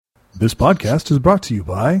This podcast is brought to you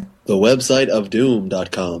by the website of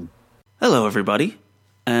Doom.com. Hello, everybody,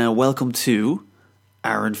 and welcome to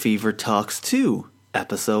Aaron Fever Talks 2,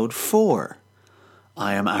 Episode 4.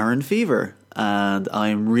 I am Aaron Fever, and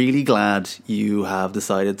I'm really glad you have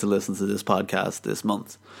decided to listen to this podcast this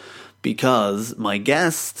month, because my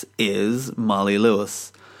guest is Molly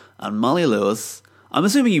Lewis. And Molly Lewis, I'm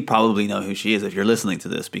assuming you probably know who she is if you're listening to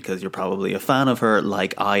this, because you're probably a fan of her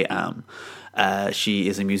like I am. She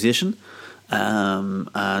is a musician,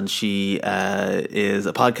 and she is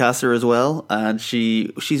a podcaster as well, and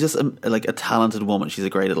she's just a talented woman. She's a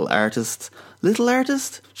great little artist. Little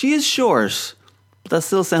artist? She is short, but that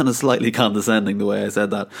still sounded slightly condescending the way I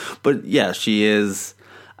said that. But yeah, she is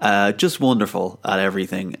just wonderful at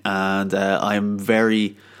everything, and I'm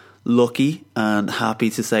very lucky and happy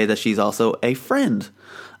to say that she's also a friend,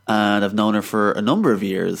 and I've known her for a number of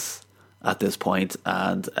years at this point,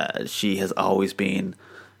 and she has always been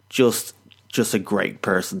just a great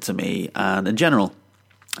person to me and in general.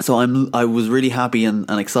 So I was really happy and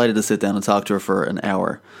excited to sit down and talk to her for an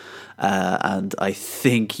hour, and I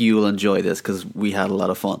think you'll enjoy this because we had a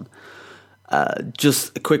lot of fun.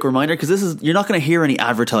 Just a quick reminder, because you're not going to hear any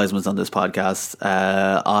advertisements on this podcast.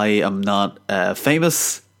 I am not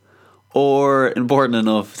famous or important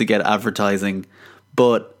enough to get advertising,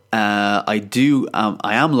 but I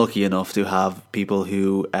am lucky enough to have people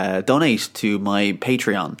who donate to my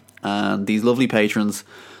Patreon, and these lovely patrons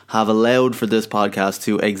have allowed for this podcast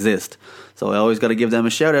to exist. So I always got to give them a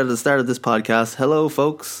shout out at the start of this podcast. Hello,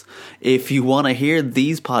 folks. If you want to hear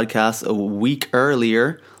these podcasts a week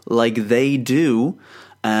earlier, like they do,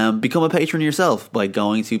 become a patron yourself by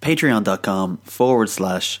going to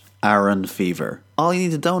patreon.com/Aaron Fever. All you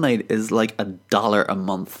need to donate is like $1 a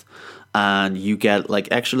month, and you get like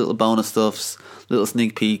extra little bonus stuffs, little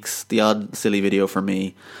sneak peeks, the odd silly video from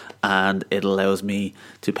me, and it allows me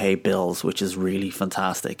to pay bills, which is really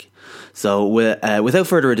fantastic. So without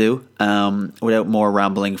further ado, without more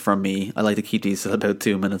rambling from me, I like to keep these about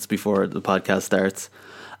 2 minutes before the podcast starts.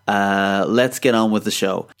 Let's get on with the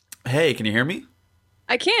show. Hey, can you hear me?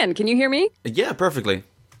 I can. Can you hear me? Yeah, perfectly.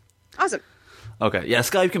 Awesome. Okay. Yeah,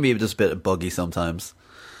 Skype can be just a bit buggy sometimes.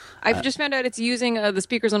 I've just found out it's using the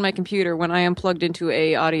speakers on my computer when I am plugged into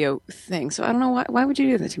a audio thing. So I don't know why. Why would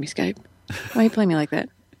you do that to me, Skype? Why are you playing me like that?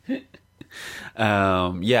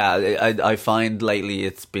 I find lately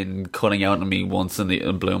it's been cutting out on me once in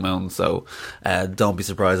the Blue Moon. So don't be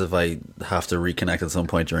surprised if I have to reconnect at some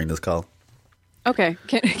point during this call. Okay.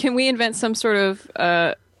 Can we invent some sort of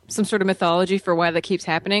mythology for why that keeps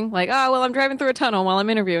happening? Like, I'm driving through a tunnel while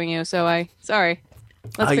I'm interviewing you, so sorry.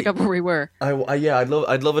 Let's pick up where we were. I'd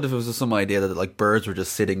love it if it was just some idea that like birds were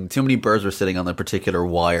just sitting. Too many birds were sitting on a particular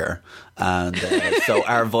wire, and so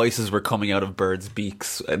our voices were coming out of birds'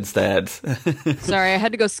 beaks instead. Sorry, I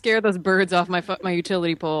had to go scare those birds off my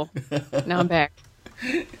utility pole. Now I'm back.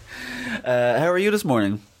 How are you this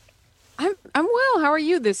morning? I'm well. How are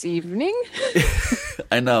you this evening?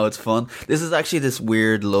 I know, it's fun. This is actually this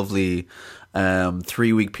weird, lovely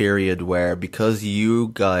 3-week period where, because you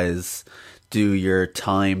guys do your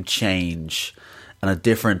time change at a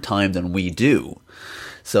different time than we do,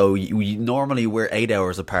 so normally we're 8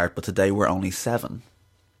 hours apart, but today we're only 7.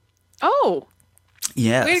 Oh.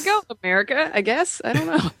 Yes. Way to go, America, I guess. I don't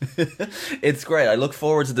know. It's great. I look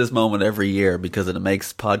forward to this moment every year because it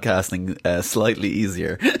makes podcasting slightly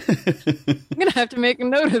easier. I'm going to have to make a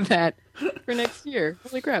note of that for next year.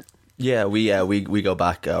 Holy crap. Yeah, we go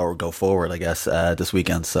back or go forward, I guess, this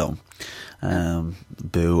weekend. So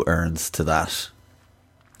boo earns to that.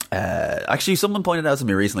 Actually, someone pointed out to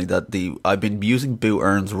me recently that I've been using boo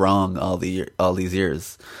earns wrong all these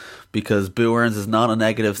years, because boo earns is not a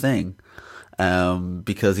negative thing.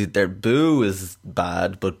 Because their boo is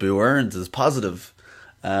bad, but boo earns is positive.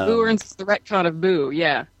 Boo earns is the retcon of boo,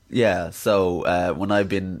 yeah. Yeah, so when I've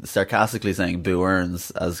been sarcastically saying boo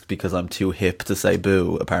earns because I'm too hip to say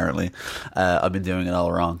boo, apparently, I've been doing it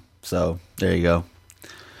all wrong. So there you go.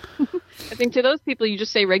 I think to those people, you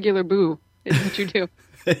just say regular boo is what you do.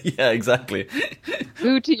 Yeah, exactly.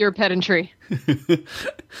 Boo to your pedantry.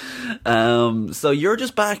 So you're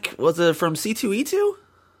just back, was it from C2E2?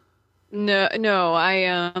 No,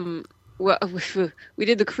 well, we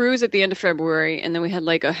did the cruise at the end of February, and then we had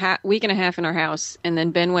like a week and a half in our house, and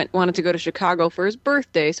then Ben wanted to go to Chicago for his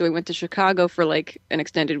birthday, so we went to Chicago for like an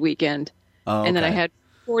extended weekend. Oh, okay. And then I had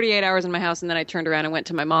 48 hours in my house, and then I turned around and went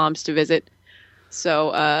to my mom's to visit.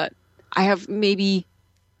 So I have maybe,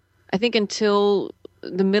 I think until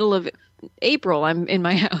the middle of April, I'm in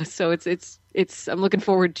my house, so it's I'm looking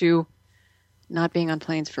forward to not being on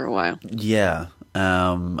planes for a while. Yeah.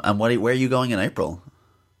 And where are you going in April?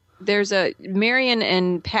 there's a Marion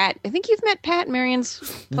and Pat. I think you've met Pat, Marion's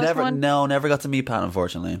plus one. Never got to meet Pat,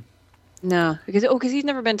 unfortunately. No, because he's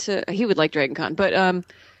never been to. He would like Dragon Con, but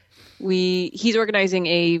he's organizing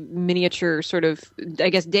a miniature sort of. I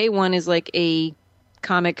guess day one is like a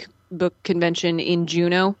comic book convention in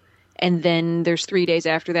Juneau, and then there's 3 days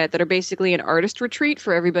after that are basically an artist retreat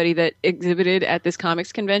for everybody that exhibited at this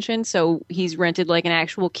comics convention. So he's rented like an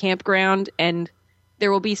actual campground, and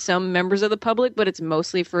there will be some members of the public, but it's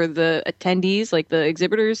mostly for the attendees, like the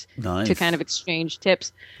exhibitors, to kind of exchange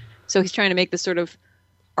tips. So he's trying to make this sort of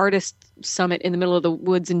artist summit in the middle of the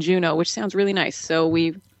woods in Juneau, which sounds really nice. So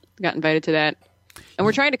we got invited to that. And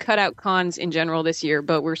we're trying to cut out cons in general this year,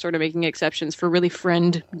 but we're sort of making exceptions for really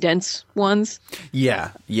friend-dense ones.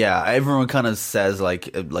 Yeah. Everyone kind of says,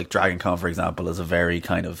 like Dragon Con, for example, is a very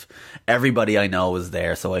kind of, everybody I know is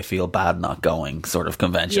there, so I feel bad not going sort of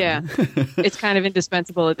convention. Yeah, it's kind of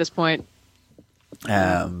indispensable at this point.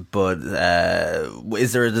 But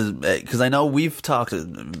is there, because I know we've talked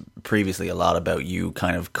previously a lot about you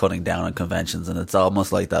kind of cutting down on conventions, and it's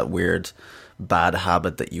almost like that weird bad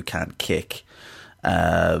habit that you can't kick.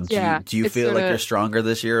 Do you feel like you're stronger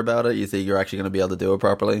this year about it? You think you're actually going to be able to do it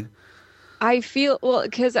properly? I feel,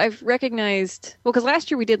 because I've recognized, because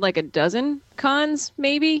last year we did like a dozen cons,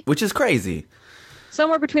 maybe. Which is crazy.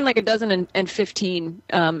 Somewhere between like a dozen and 15.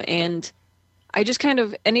 And I just kind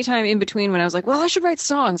of, anytime in between when I was like, well, I should write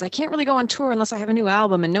songs. I can't really go on tour unless I have a new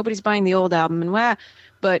album and nobody's buying the old album and wah.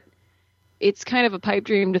 But it's kind of a pipe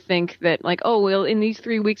dream to think that, like, oh, well, in these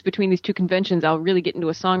 3 weeks between these two conventions, I'll really get into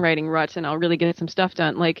a songwriting rut and I'll really get some stuff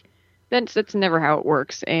done. Like, that's never how it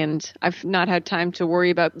works. And I've not had time to worry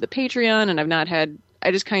about the Patreon, and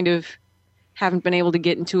I just kind of haven't been able to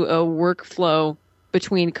get into a workflow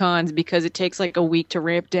between cons because it takes like a week to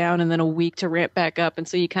ramp down and then a week to ramp back up. And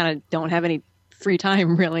so you kind of don't have any free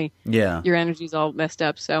time, really. Yeah. Your energy's all messed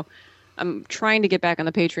up. So I'm trying to get back on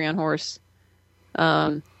the Patreon horse.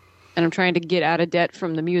 And I'm trying to get out of debt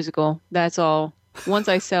from the musical. That's all. Once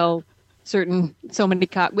I sell so many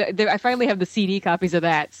copies, I finally have the CD copies of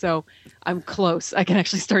that, so I'm close. I can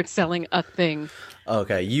actually start selling a thing.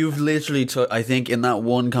 Okay, you've literally, I think in that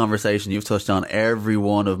one conversation, you've touched on every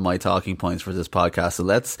one of my talking points for this podcast. So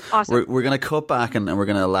awesome. we're going to cut back and we're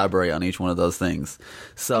going to elaborate on each one of those things.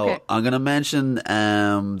 So okay. I'm going to mention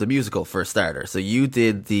the musical for a starter. So you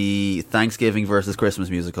did the Thanksgiving versus Christmas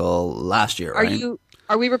musical last year, right?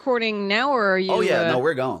 Are we recording now, or are you... Oh, yeah. No,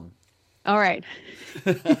 we're gone. All right.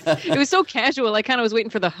 It was so casual. I kind of was waiting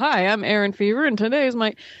for the, hi, I'm Aaron Fever, and today is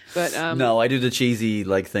my... But no, I do the cheesy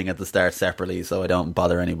thing at the start separately, so I don't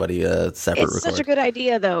bother anybody separate It's record. Such a good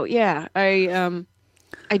idea, though. Yeah. I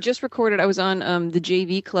just recorded... I was on the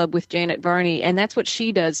JV Club with Janet Varney, and that's what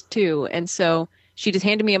she does, too. And so she just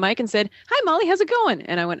handed me a mic and said, hi, Molly, how's it going?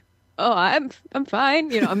 And I went... Oh, I'm fine.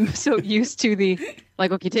 You know, I'm so used to the,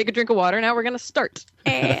 like, okay, take a drink of water. Now we're going to start.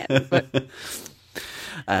 But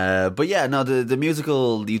yeah, no, the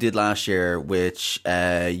musical you did last year, which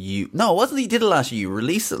it wasn't that you did it last year. You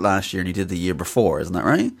released it last year and you did the year before, isn't that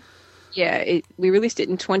right? Yeah, we released it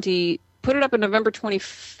put it up in November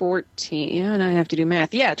 2014. Yeah, and I have to do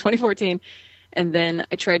math. Yeah, 2014. And then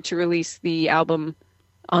I tried to release the album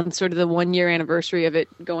on sort of the 1 year anniversary of it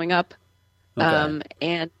going up. Okay.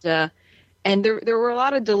 And there were a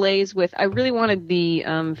lot of delays with. I really wanted the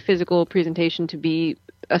physical presentation to be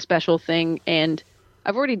a special thing, and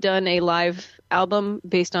I've already done a live album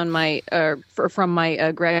based on my from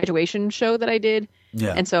my graduation show that I did.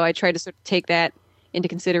 Yeah. And so I tried to sort of take that into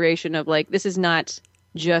consideration of like, this is not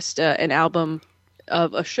just an album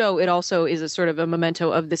of a show. It also is a sort of a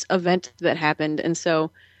memento of this event that happened. And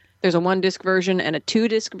so there's a 1-disc version and a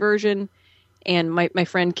 2-disc version. And my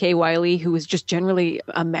friend Kay Wiley, who was just generally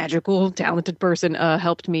a magical, talented person,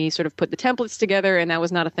 helped me sort of put the templates together, and that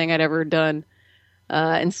was not a thing I'd ever done.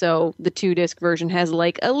 And so the 2-disc version has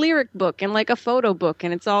like a lyric book and like a photo book,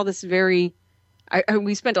 and it's all this very...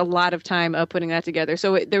 we spent a lot of time putting that together.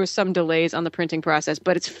 So there was some delays on the printing process,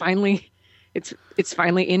 but it's finally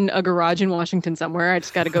in a garage in Washington somewhere. I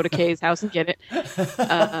just got to go to Kay's house and get it.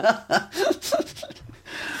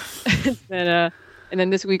 And then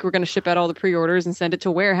this week we're going to ship out all the pre-orders and send it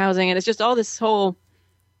to warehousing. And it's just all this whole...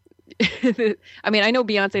 I mean, I know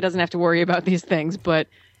Beyonce doesn't have to worry about these things, but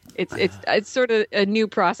it's sort of a new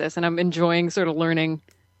process. And I'm enjoying sort of learning,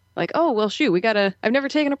 like, oh, well, shoot, I've never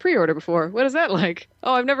taken a pre-order before. What is that like?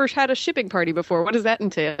 Oh, I've never had a shipping party before. What does that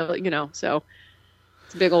entail? You know, so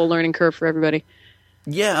it's a big old learning curve for everybody.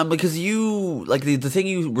 Yeah, because you, like, the thing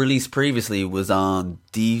you released previously was on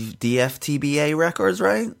DFTBA Records,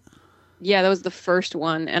 right? Yeah, that was the first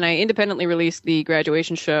one, and I independently released the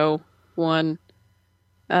graduation show one.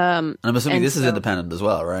 And I'm assuming and this is so- independent as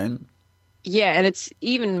well, right? Yeah, and it's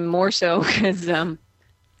even more so because I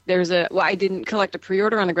didn't collect a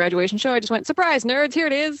pre-order on the graduation show. I just went, surprise, nerds, here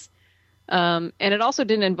it is. And it also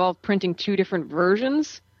didn't involve printing two different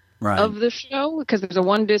versions Right. of the show, because there's a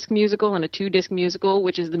 1-disc musical and a 2-disc musical,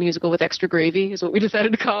 which is the musical with extra gravy, is what we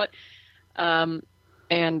decided to call it.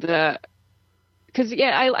 Because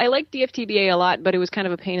I like DFTBA a lot, but it was kind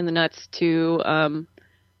of a pain in the nuts to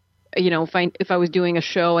find, if I was doing a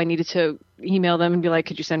show, I needed to email them and be like,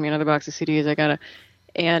 could you send me another box of CDs?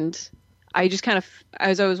 And I just kind of,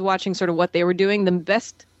 as I was watching sort of what they were doing, the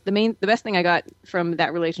best thing I got from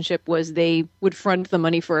that relationship was they would front the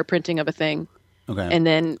money for a printing of a thing. Okay. And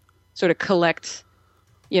then sort of collect,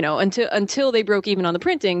 until they broke even on the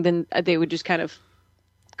printing, then they would just kind of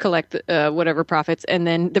collect whatever profits, and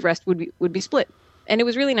then the rest would be split. And it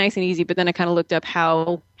was really nice and easy. But then I kind of looked up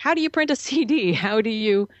how do you print a CD? How do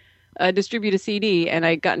you distribute a CD? And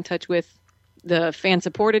I got in touch with the fan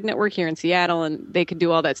supported network here in Seattle, and they could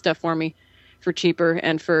do all that stuff for me for cheaper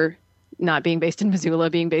and for not being based in Missoula,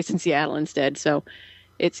 being based in Seattle instead. So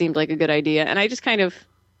it seemed like a good idea. And I just kind of,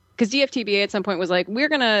 because DFTBA at some point was like, we're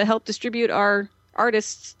going to help distribute our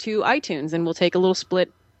artists to iTunes, and we'll take a little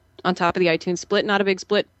split on top of the iTunes split, not a big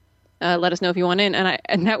split. Let us know if you want in.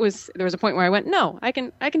 And there was a point where I went, no, I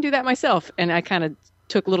can do that myself. And I kind of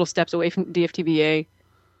took little steps away from DFTBA,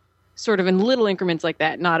 sort of in little increments like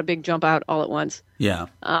that, not a big jump out all at once. Yeah.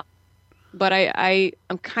 But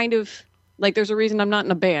I'm kind of like, there's a reason I'm not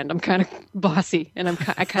in a band. I'm kind of bossy, and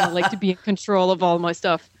I kind of like to be in control of all my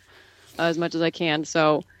stuff as much as I can.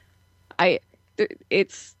 So it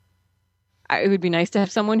would be nice to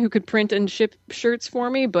have someone who could print and ship shirts for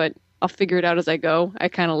me, but I'll figure it out as I go. I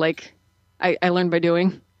kind of like, I learn by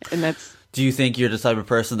doing, and that's. Do you think you're the type of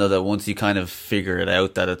person, though, that once you kind of figure it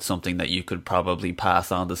out, that it's something that you could probably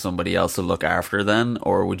pass on to somebody else to look after then?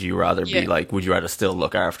 Or would you rather would you rather still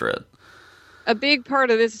look after it? A big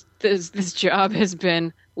part of this job has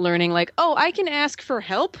been learning, like, oh, I can ask for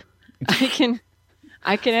help.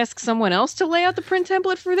 I can ask someone else to lay out the print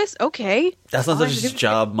template for this. Okay. That's not just a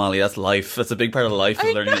job, Molly. That's life. That's a big part of life,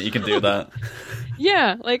 is learning that you can do that.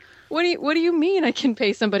 Yeah. Like, what do you mean I can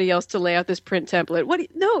pay somebody else to lay out this print template?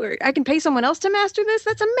 No, I can pay someone else to master this?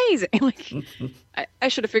 That's amazing. Like, I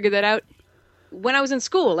should have figured that out when I was in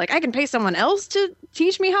school. Like, I can pay someone else to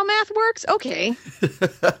teach me how math works? Okay.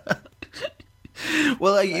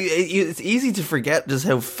 Well, it's easy to forget just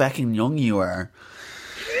how fecking young you are.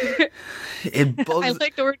 It bugs. I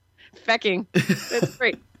like the word fecking. That's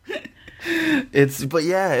great. Because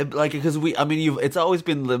it's always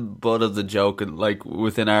been the butt of the joke, and like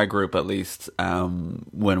within our group at least,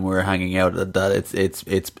 when we're hanging out, that it's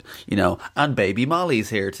and baby Molly's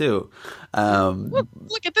here too.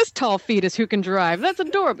 Look at this tall fetus who can drive. That's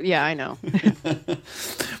adorable. Yeah, I know.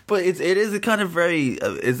 But it is a kind of very.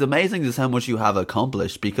 It's amazing just how much you have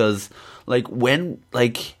accomplished, because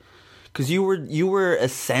because you were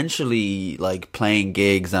essentially like playing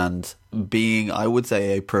gigs and being, I would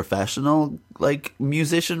say, a professional like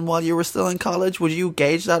musician while you were still in college. Would you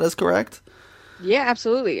gauge that as correct? Yeah,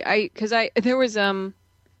 absolutely. There was a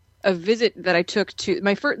visit that I took to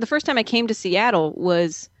the first time I came to Seattle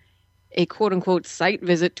was a quote unquote site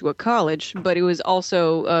visit to a college, but it was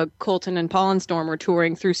also Colton and Pollenstorm were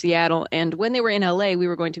touring through Seattle, and when they were in LA, we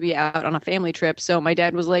were going to be out on a family trip. So my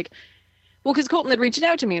dad was like, well, because Colton had reached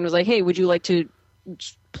out to me and was like, hey, would you like to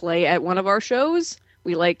play at one of our shows?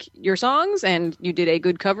 We like your songs, and you did a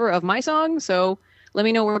good cover of my song, so let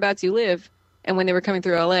me know whereabouts you live. And when they were coming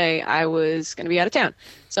through LA, I was going to be out of town.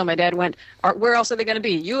 So my dad went, where else are they going to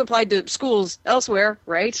be? You applied to schools elsewhere,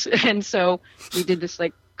 right? And so we did this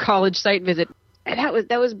like college site visit. And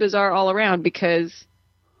that was bizarre all around, because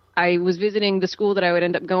I was visiting the school that I would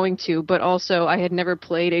end up going to, but also I had never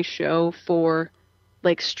played a show for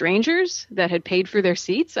like strangers that had paid for their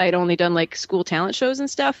seats. I had only done like school talent shows and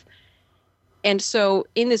stuff. And so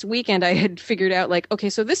in this weekend, I had figured out like, okay,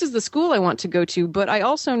 so this is the school I want to go to, but I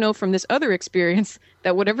also know from this other experience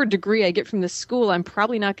that whatever degree I get from this school, I'm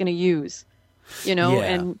probably not going to use, Yeah.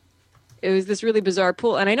 And it was this really bizarre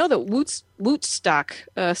pool. And I know that Wootstock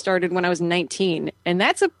started when I was 19, and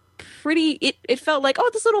that's a pretty, it felt like, oh,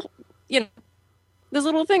 this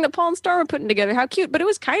little thing that Paul and Star were putting together, how cute, but it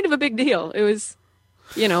was kind of a big deal. It was,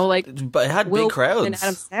 but it had big crowds. And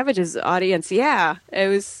Adam Savage's audience. Yeah, it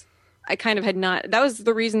was. I kind of had not. That was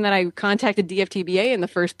the reason that I contacted DFTBA in the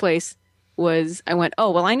first place. Was I went, oh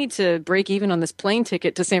well, I need to break even on this plane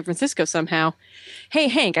ticket to San Francisco somehow. Hey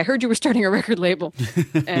Hank, I heard you were starting a record label,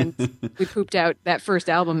 and we pooped out that first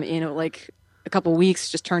album in like a couple weeks.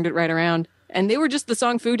 Just turned it right around, and they were just the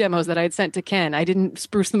song "Foo" demos that I had sent to Ken. I didn't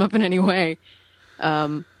spruce them up in any way.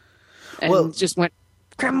 And just went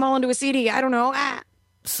cram them all into a CD. I don't know.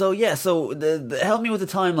 So help me with the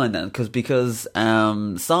timeline then, because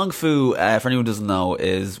Song Fu, for anyone who doesn't know,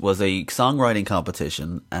 was a songwriting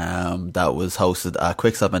competition that was hosted at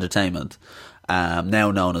Quickstop Entertainment,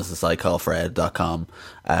 now known as the SiteCallFred.com,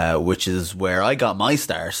 which is where I got my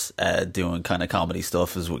start doing kind of comedy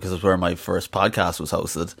stuff, because it's where my first podcast was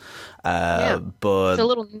hosted. But it's a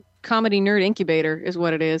little comedy nerd incubator is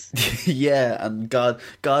what it is. Yeah, and God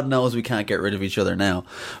knows we can't get rid of each other now,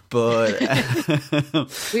 but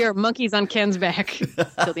we are monkeys on Ken's back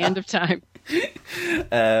till the end of time.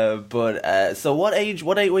 So what age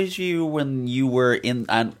was you when you were in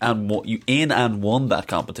and won that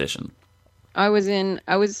competition? I was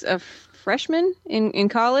a freshman in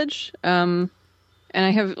college, and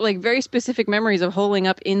I have like very specific memories of holding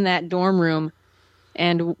up in that dorm room,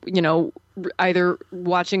 and either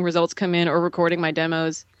watching results come in or recording my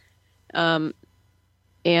demos. I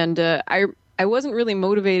wasn't really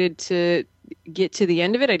motivated to get to the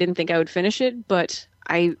end of it. I didn't think I would finish it, but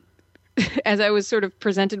as I was sort of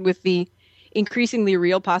presented with the increasingly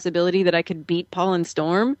real possibility that I could beat Paul and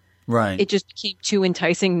Storm, right, it just became too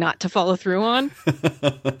enticing not to follow through on.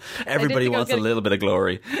 Everybody wants a little bit of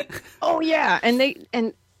glory. Oh yeah, and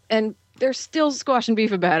they're still squash and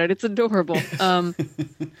beef about it. It's adorable.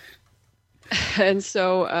 And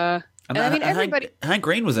so, everybody. Hank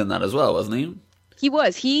Green was in that as well, wasn't he? He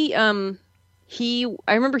was. I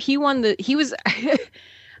remember he won he was,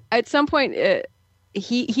 at some point,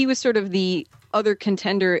 he was sort of the other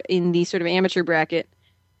contender in the sort of amateur bracket.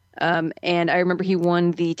 And I remember he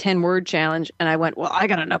won the 10-word challenge, and I went, well, I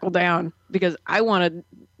got to knuckle down because I want to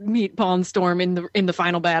meet Paul and Storm in the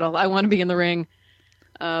final battle. I want to be in the ring.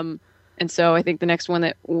 And so I think the next one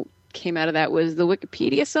that came out of that was the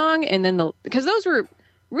Wikipedia song, and then because those were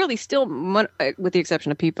really still, with the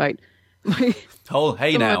exception of Peep Fight.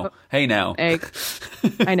 Hey now. Egg.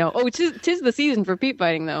 I know. Oh, tis the season for peep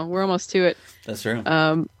fighting, though. We're almost to it. That's true.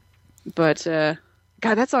 But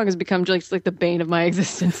God, that song has become just like the bane of my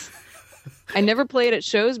existence. I never play it at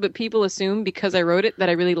shows, but people assume because I wrote it that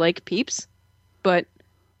I really like Peeps. But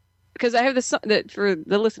because I have this that for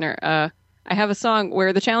the listener, I have a song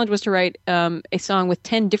where the challenge was to write a song with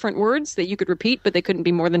 10 different words that you could repeat, but they couldn't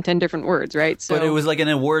be more than 10 different words, right? So, but it was like in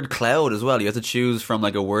a word cloud as well. You had to choose from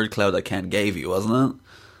like a word cloud that Ken gave you, wasn't it?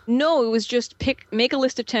 No, it was just make a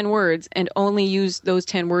list of 10 words and only use those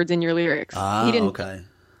 10 words in your lyrics. Okay.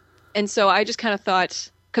 And so I just kind of thought,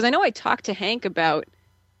 because I know I talked to Hank about,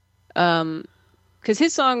 because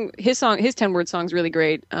his 10-word song is really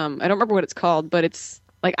great. I don't remember what it's called, but it's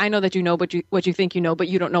like, I know that you know what you think you know, but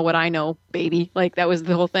you don't know what I know, baby. Like, that was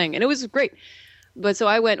the whole thing. And it was great. But so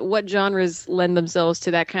I went, what genres lend themselves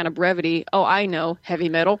to that kind of brevity? Oh, I know, heavy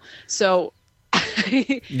metal. So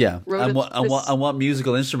yeah. And what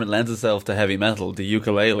musical instrument lends itself to heavy metal? The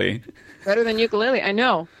ukulele. Better than ukulele, I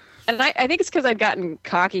know. And I think it's because I'd gotten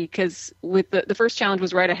cocky, because with the first challenge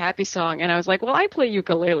was write a happy song. And I was like, well, I play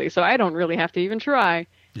ukulele, so I don't really have to even try.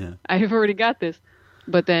 Yeah. I've already got this.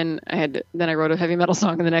 But then I wrote a heavy metal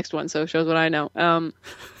song in the next one, so it shows what I know.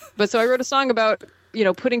 But so I wrote a song about,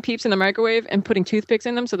 putting Peeps in the microwave and putting toothpicks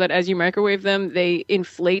in them so that as you microwave them, they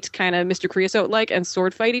inflate kind of Mr. Creosote-like and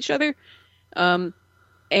sword fight each other. And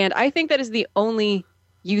I think that is the only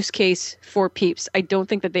use case for Peeps. I don't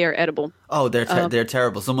think that they are edible. Oh, they're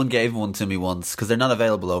terrible. Someone gave one to me once, because they're not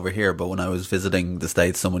available over here, but when I was visiting the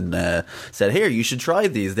States, someone said, here, you should try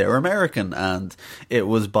these. They're American. And it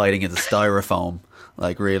was biting into styrofoam.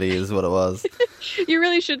 Like, really is what it was. You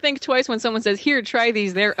really should think twice when someone says, here, try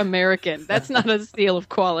these. They're American. That's not a seal of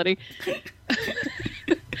quality.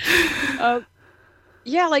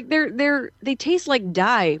 Yeah, like they taste like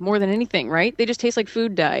dye more than anything, right? They just taste like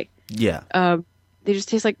food dye. Yeah. They just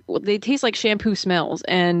taste like shampoo smells,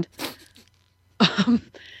 and I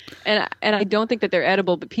don't think that they're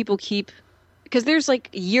edible, but people keep, because there's like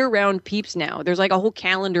year-round Peeps now. There's like a whole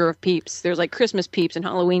calendar of Peeps. There's like Christmas Peeps and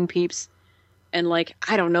Halloween Peeps, and like,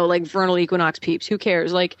 I don't know, like vernal equinox Peeps. Who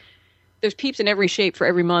cares? Like, there's Peeps in every shape for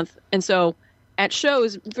every month, and so at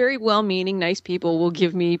shows, very well-meaning, nice people will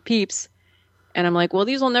give me Peeps. And I'm like, well,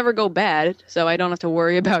 these will never go bad, so I don't have to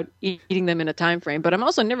worry about eating them in a time frame. But I'm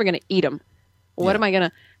also never going to eat them. What am I going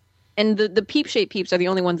to... And the peep-shaped Peeps are the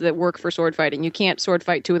only ones that work for sword fighting. You can't sword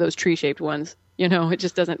fight two of those tree-shaped ones. It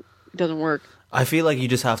just doesn't work. I feel like you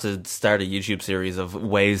just have to start a YouTube series of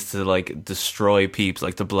ways to, like, destroy Peeps,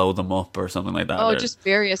 like to blow them up or something like that. Oh, just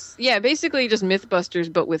various... Yeah, basically just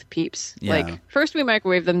Mythbusters, but with Peeps. Yeah. Like, first we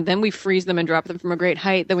microwave them, then we freeze them and drop them from a great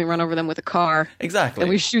height, then we run over them with a car. Exactly. Then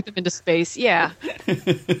we shoot them into space. Yeah.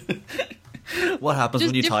 What happens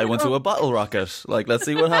Just when you tie one to a bottle rocket? Like, let's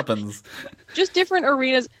see what happens. Just different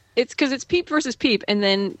arenas. It's because it's Peep versus Peep, and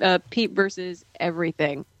then Peep versus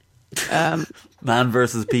everything. Man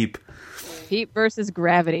versus Peep. Peep versus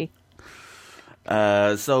gravity.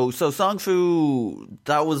 So Song Fu,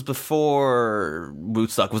 that was before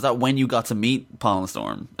Woodstock. Was that when you got to meet Pollen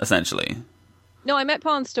Storm, essentially? No, I met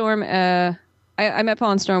Pollen Storm. I met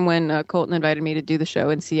Pollen Storm when Colton invited me to do the show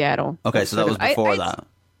in Seattle. Okay, so that was before that.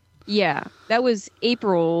 Yeah, that was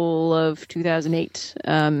April of 2008.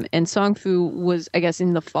 And Song Fu was, I guess,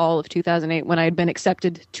 in the fall of 2008 when I had been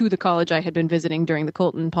accepted to the college I had been visiting during the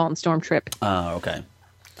Colton Pollen Storm trip. Oh, okay.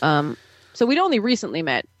 So we'd only recently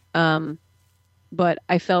met. But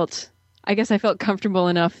I guess I felt comfortable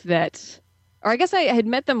enough that, or I guess I had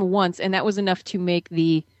met them once, and that was enough to make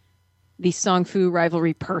the Song Fu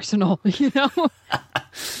rivalry personal, you know?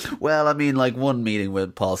 Well, I mean, like one meeting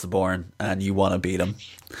with Paul Sabourin, and you want to beat him.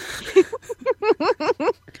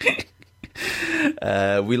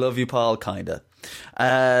 We love you, Paul, kinda.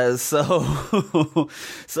 So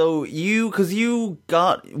because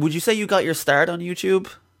would you say you got your start on YouTube?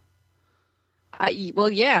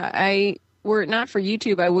 Were it not for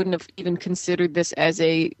YouTube, I wouldn't have even considered this as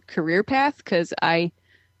a career path, because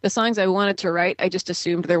the songs I wanted to write, I just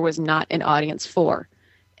assumed there was not an audience for.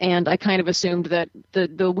 And I kind of assumed that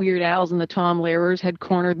the Weird Al's and the Tom Lehrers had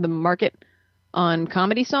cornered the market on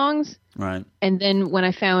comedy songs. Right. And then when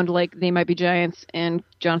I found like They Might Be Giants and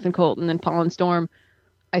Jonathan Colton and Pollen Storm,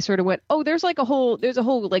 I sort of went, oh, there's a whole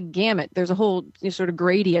like gamut. There's a whole sort of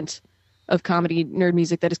gradient of comedy nerd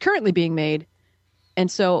music that is currently being made. And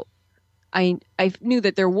so I knew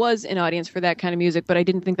that there was an audience for that kind of music, but I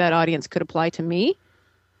didn't think that audience could apply to me.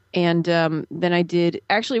 And then I did,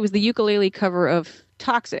 actually it was the ukulele cover of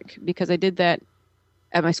Toxic, because I did that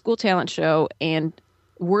at my school talent show, and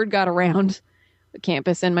word got around the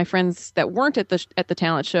campus, and my friends that weren't at the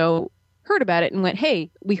talent show heard about it and went, hey,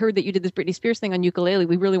 we heard that you did this Britney Spears thing on ukulele.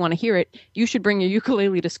 We really want to hear it. You should bring your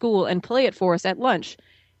ukulele to school and play it for us at lunch.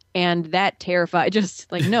 And that terrified,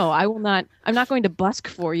 just like, no, I will not, I'm not going to busk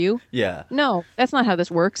for you. Yeah. No, that's not how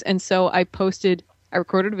this works. And so I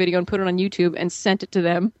recorded a video and put it on YouTube and sent it to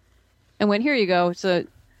them and went, here you go. So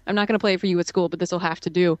I'm not going to play it for you at school, but this will have to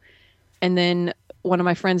do. And then one of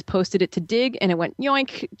my friends posted it to Dig, and it went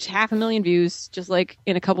yoink, 500,000 views, just like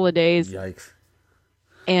in a couple of days. Yikes.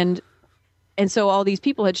 And so all these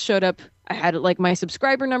people had showed up. I had like my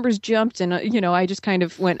subscriber numbers jumped, and I just kind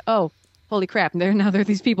of went, oh, holy crap! There are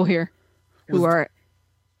these people here who are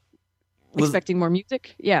expecting more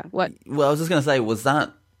music. Yeah. What? Well, I was just gonna say, was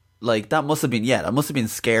that like that must have been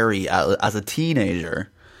scary as a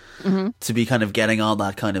teenager. Mm-hmm. To be kind of getting all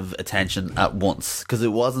that kind of attention at once, because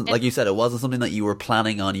it wasn't, like you said, it wasn't something that you were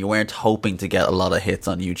planning on. You weren't hoping to get a lot of hits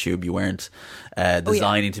on YouTube. You weren't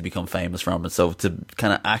designing to become famous from it. So to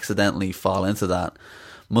kind of accidentally fall into that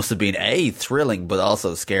must have been thrilling, but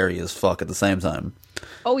also scary as fuck at the same time.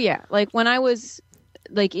 Oh yeah, like when I was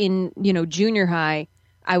like in junior high,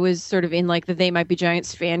 I was sort of in like the They Might Be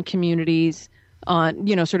Giants fan communities on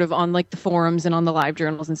sort of on like the forums and on the live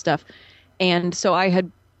journals and stuff, and so I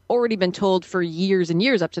had already been told for years and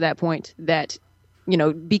years up to that point that,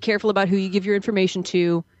 be careful about who you give your information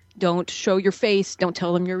to. Don't show your face. Don't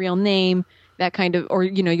tell them your real name. That kind of, or,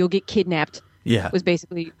 you'll get kidnapped. Yeah. Was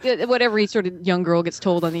basically what every sort of young girl gets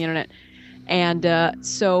told on the internet. And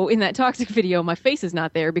so in that Toxic video, my face is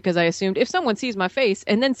not there because I assumed if someone sees my face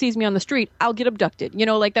and then sees me on the street, I'll get abducted.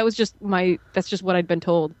 Like that was that's just what I'd been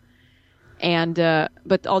told. And,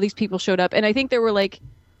 but all these people showed up, and I think there were like,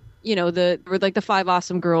 there were like the 5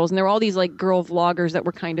 Awesome Girls, and there were all these like girl vloggers that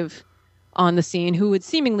were kind of on the scene who had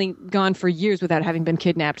seemingly gone for years without having been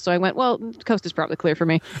kidnapped. So I went, well, the coast is probably clear for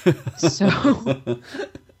me. So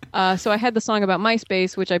I had the song about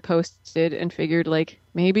MySpace, which I posted, and figured like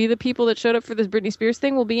maybe the people that showed up for this Britney Spears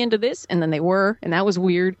thing will be into this. And then they were, and that was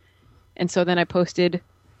weird. And so then I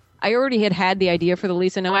already had the idea for the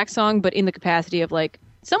Lisa Nowak song, but in the capacity of like,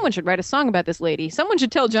 someone should write a song about this lady. Someone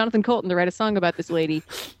should tell Jonathan Colton to write a song about this lady.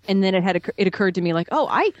 And then it occurred to me like, oh,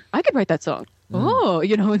 I could write that song. Oh,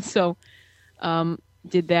 and so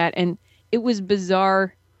did that. And it was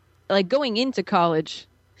bizarre, like going into college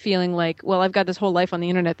feeling like, well, I've got this whole life on the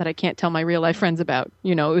internet that I can't tell my real life friends about.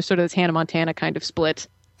 It was sort of this Hannah Montana kind of split.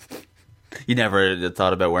 You never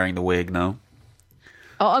thought about wearing the wig, no?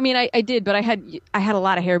 Oh, I mean, I did, but I had a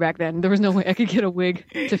lot of hair back then. There was no way I could get a wig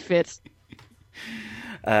to fit.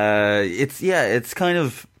 It's kind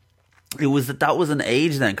of, that was an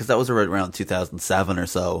age then, because that was around 2007 or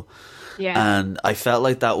so. Yeah. And I felt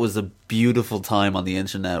like that was a beautiful time on the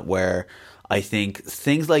internet where I think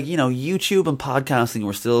things like, YouTube and podcasting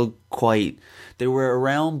were still they were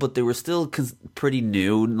around, but they were still pretty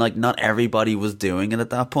new. Like, not everybody was doing it at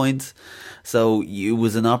that point. So it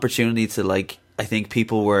was an opportunity to, like, I think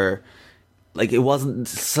people were, like,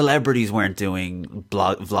 celebrities weren't doing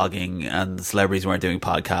vlogging and celebrities weren't doing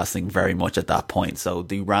podcasting very much at that point. So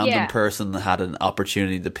the random person had an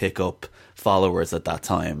opportunity to pick up followers at that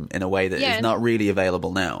time in a way that is not really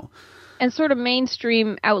available now. And sort of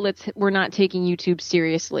mainstream outlets were not taking YouTube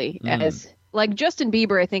seriously as, like, Justin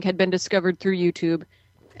Bieber, I think, had been discovered through YouTube.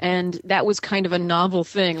 And that was kind of a novel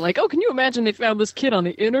thing. Like, oh, can you imagine they found this kid on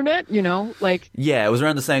the internet? Like... Yeah, it was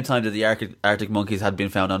around the same time that the Arctic Monkeys had been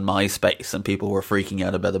found on MySpace, and people were freaking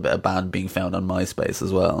out about a band being found on MySpace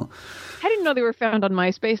as well. I didn't know they were found on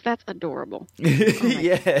MySpace. That's adorable.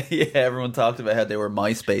 Yeah, everyone talked about how they were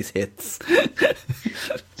MySpace hits.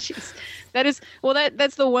 Jeez.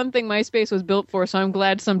 That's the one thing MySpace was built for, so I'm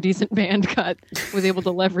glad some decent band was able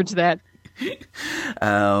to leverage that.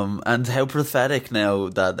 And how pathetic now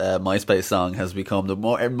that MySpace song has become.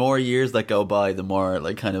 The more years that go by, the more,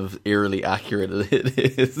 like, kind of eerily accurate it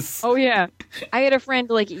is. Oh yeah, I had a friend,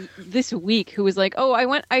 like, this week who was like, "Oh,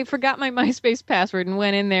 I forgot my MySpace password and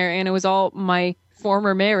went in there, and it was all my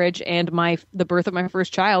former marriage and the birth of my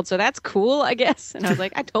first child. So that's cool, I guess." And I was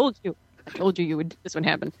like, "I told you this would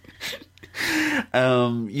happen."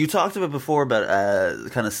 You talked about before about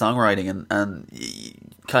kind of songwriting and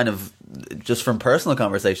kind of just from personal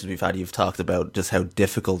conversations we've had, you've talked about just how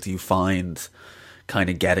difficult you find kind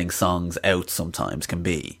of getting songs out sometimes can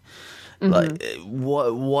be. Mm-hmm. Like,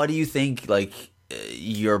 what do you think, like,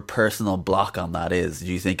 your personal block on that is?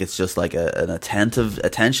 Do you think it's just like an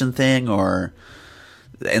attention thing or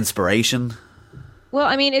inspiration? Well,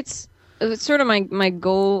 I mean, it's sort of my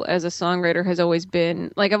goal as a songwriter has always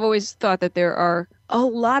been, like, I've always thought that there are a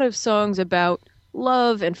lot of songs about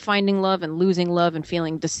love and finding love and losing love and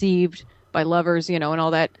feeling deceived by lovers, and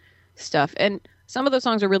all that stuff. And some of those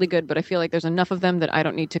songs are really good, but I feel like there's enough of them that I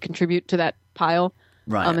don't need to contribute to that pile.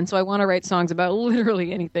 Right. And so I want to write songs about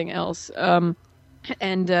literally anything else. And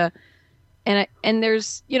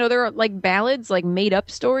there's, there are, like, ballads, like, made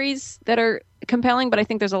up stories that are compelling, but I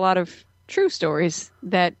think there's a lot of true stories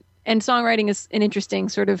and songwriting is an interesting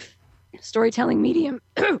sort of storytelling medium.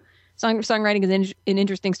 Songwriting is an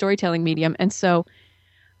interesting storytelling medium, and so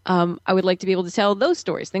I would like to be able to tell those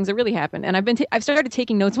stories, things that really happened. And I've started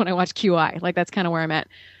taking notes when I watch QI, like, that's kind of where I'm at.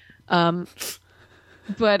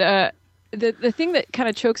 But the thing that kind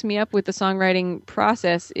of chokes me up with the songwriting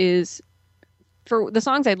process is, for the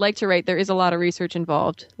songs I'd like to write, there is a lot of research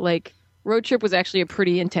involved. Like, Road Trip was actually a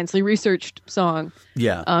pretty intensely researched song.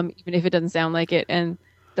 Yeah. Even if it doesn't sound like it, and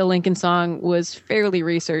the Lincoln song was fairly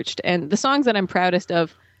researched. And the songs that I'm proudest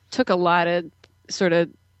of took a lot of sort of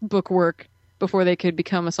book work before they could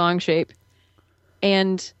become a song shape.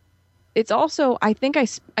 And it's also, I think I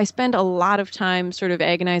spend a lot of time sort of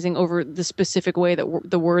agonizing over the specific way that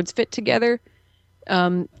the words fit together,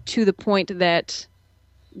 to the point that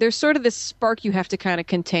there's sort of this spark you have to kind of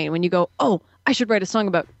contain when you go, oh, I should write a song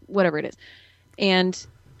about whatever it is. And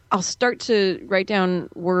I'll start to write down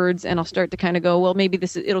words, and I'll start to kind of go, well, maybe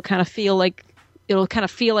it'll kind of feel like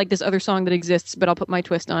this other song that exists, but I'll put my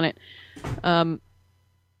twist on it.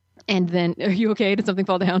 And then, are you okay? Did something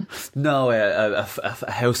fall down? No, a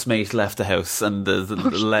housemate left the house, and there's a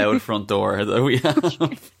loud front door that we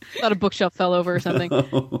have. Thought a bookshelf fell over or something.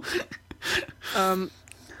 No.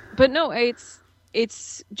 But no,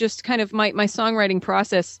 it's just kind of my songwriting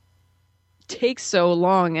process takes so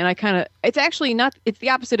long, and it's actually not, it's the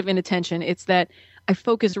opposite of inattention. It's that I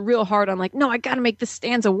focus real hard on, like, no, I got to make this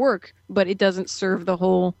stanza work, but it doesn't serve the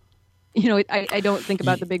whole, I don't think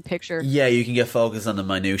about the big picture. Yeah, you can get focused on the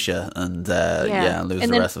minutia and lose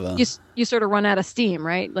the rest of it. You sort of run out of steam,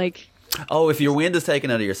 right? Like, oh, if your wind is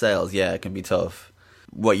taken out of your sails, yeah, it can be tough.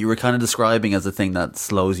 What you were kind of describing as the thing that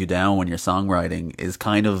slows you down when you're songwriting is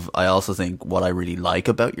kind of, I also think what I really like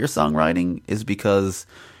about your songwriting is because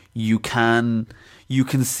you can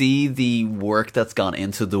see the work that's gone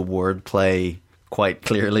into the wordplay quite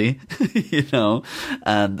clearly,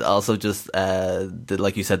 and also just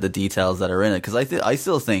like you said, the details that are in it. Because I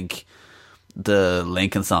still think the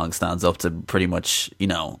Lincoln song stands up to pretty much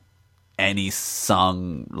any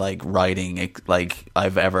song like writing like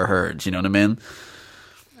I've ever heard. You know what I mean?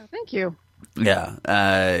 Oh, thank you. Yeah,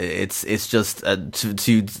 it's just and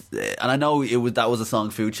I know that was a song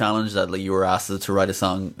food challenge that, like, you were asked to write a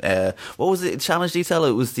song. What was it? Challenge detail?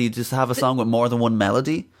 It was just have a song with more than one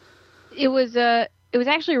melody. It was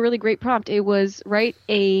actually a really great prompt. It was write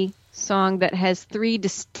a song that has 3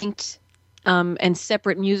 distinct and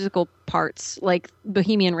separate musical parts, like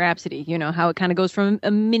Bohemian Rhapsody. You know how it kind of goes from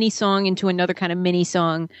a mini song into another kind of mini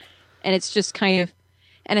song, and it's just kind of.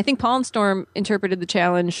 And I think Pollen Storm interpreted the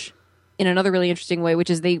challenge in another really interesting way, which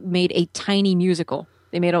is they made a tiny musical.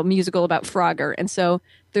 They made a musical about Frogger, and so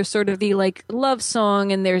there's sort of the like love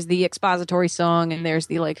song, and there's the expository song, and there's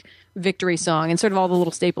the like victory song, and sort of all the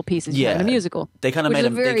little staple pieces in a musical. They kind of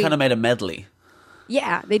made a medley.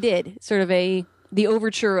 Yeah, they did. Sort of the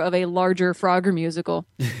overture of a larger Frogger musical.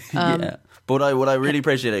 Yeah. But what I really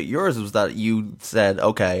appreciated yours was that you said,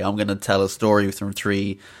 okay, I'm going to tell a story from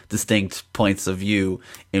 3 distinct points of view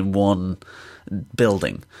in one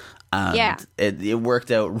building. And it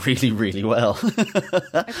worked out really, really well.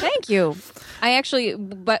 Thank you.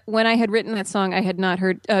 But when I had written that song, I had not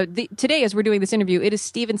heard. Today, as we're doing this interview, it is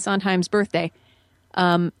Stephen Sondheim's birthday.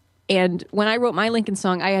 And when I wrote my Lincoln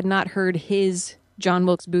song, I had not heard his John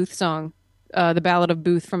Wilkes Booth song, The Ballad of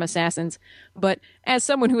Booth from Assassins. But as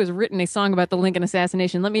someone who has written a song about the Lincoln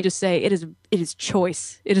assassination, let me just say it is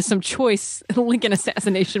choice. It is some choice Lincoln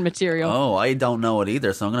assassination material. Oh, I don't know it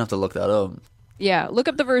either, so I'm going to have to look that up. Yeah, look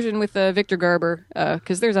up the version with Victor Garber,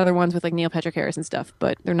 because there's other ones with like Neil Patrick Harris and stuff,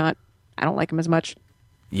 but they're not. I don't like them as much.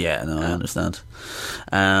 Yeah, no, I understand.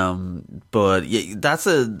 But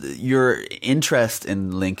yeah, your interest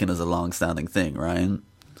in Lincoln is a long-standing thing, right?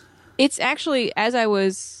 It's actually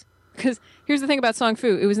because here's the thing about Song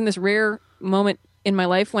Fu. It was in this rare moment in my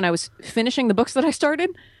life when I was finishing the books that I started.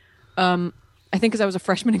 I think because I was a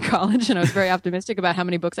freshman in college and I was very optimistic about how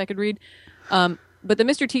many books I could read. But the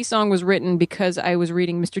Mr. T song was written because I was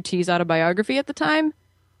reading Mr. T's autobiography at the time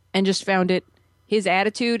and just found his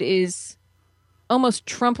attitude is almost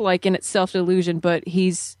Trump-like in its self-delusion, but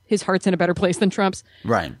his heart's in a better place than Trump's.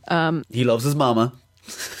 Right. He loves his mama.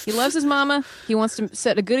 He loves his mama. He wants to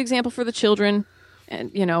set a good example for the children.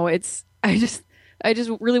 And, you know, I just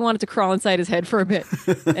really wanted to crawl inside his head for a bit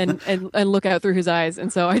and look out through his eyes.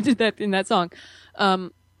 And so I did that in that song.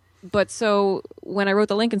 But so when I wrote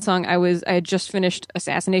the Lincoln song, I had just finished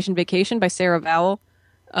Assassination Vacation by Sarah Vowell.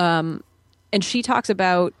 And she talks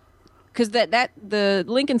about, because the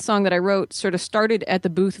Lincoln song that I wrote sort of started at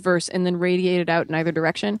the Booth verse and then radiated out in either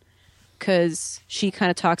direction. Because she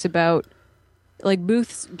kind of talks about, like,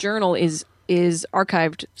 Booth's journal is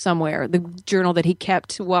archived somewhere. The journal that he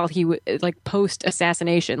kept while he like post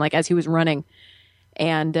assassination, like as he was running.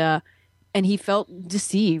 And he felt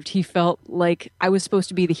deceived. He felt like I was supposed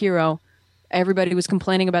to be the hero. Everybody was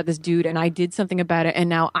complaining about this dude, and I did something about it, and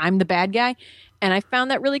now I'm the bad guy. And I found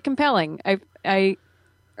that really compelling. I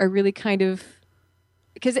really kind of,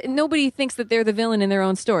 because nobody thinks that they're the villain in their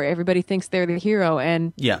own story. Everybody thinks they're the hero,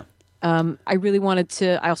 and yeah. I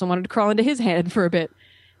also wanted to crawl into his head for a bit,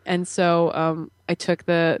 and so I took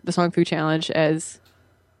the Song Fu challenge as.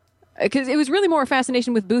 Because it was really more a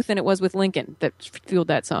fascination with Booth than it was with Lincoln that fueled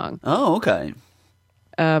that song. Oh, okay.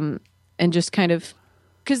 And just kind of,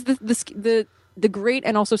 because the great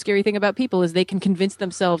and also scary thing about people is they can convince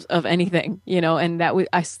themselves of anything, you know. And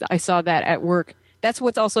I saw that at work. That's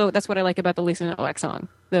what I like about the Lisa Nowak song,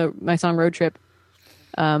 my song Road Trip,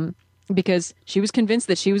 because she was convinced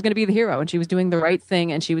that she was going to be the hero and she was doing the right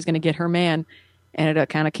thing and she was going to get her man, and it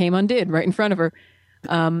kind of came undid right in front of her.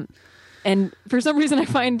 And for some reason, I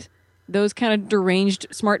find those kind of deranged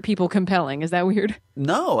smart people compelling. Is that weird?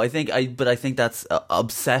 No, I think that's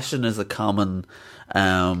obsession is a common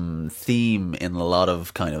theme in a lot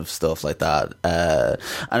of kind of stuff like that,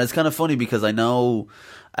 and it's kind of funny because I know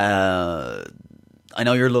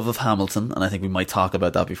your love of Hamilton, and I think we might talk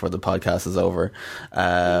about that before the podcast is over.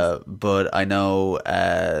 But I know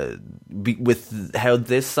with how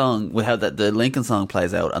the Lincoln song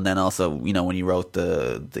plays out, and then also, you know, when you wrote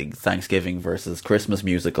the Thanksgiving versus Christmas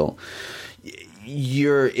musical,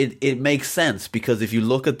 it makes sense, because if you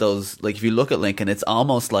look at those, like if you look at Lincoln, it's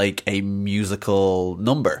almost like a musical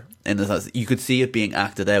number. In the sense, you could see it being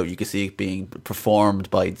acted out, you could see it being performed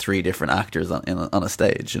by 3 different actors on a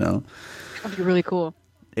stage, you know. That'd be really cool.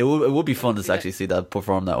 It would be fun to actually see that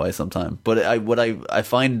performed that way sometime. But what I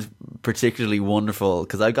find particularly wonderful,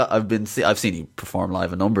 because I've seen you perform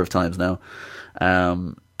live a number of times now,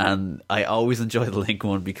 and I always enjoy the Lincoln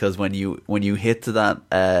one, because when you hit to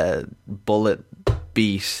that bullet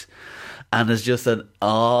beat, and there's just an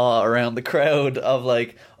awe around the crowd of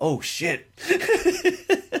like, oh shit.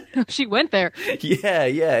 She went there. Yeah,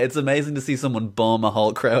 it's amazing to see someone bum a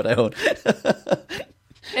whole crowd out.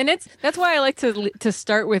 And that's why I like to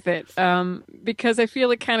start with it, because I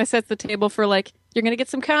feel it kind of sets the table for, like, you're going to get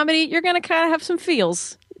some comedy, you're going to kind of have some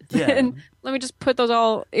feels. Yeah. And let me just put those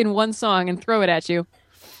all in one song and throw it at you.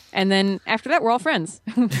 And then after that, we're all friends.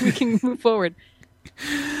 We can move forward.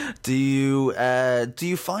 Do you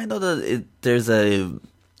find though that there's a,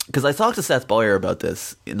 because I talked to Seth Boyer about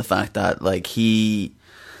this, in the fact that like he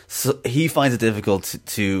finds it difficult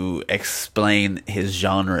to explain his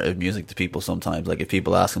genre of music to people sometimes. Like if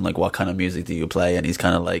people ask him like, what kind of music do you play, and he's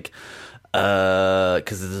kind of like,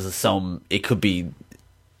 because it could be,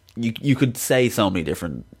 you could say so many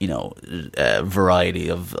different, variety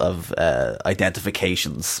of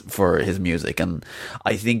identifications for his music, and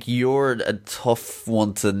I think you're a tough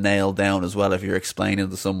one to nail down as well if you're explaining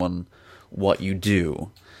to someone what you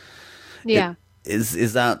do. Yeah.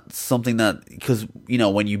 Is that something that, because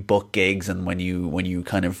when you book gigs and when you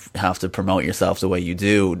kind of have to promote yourself the way you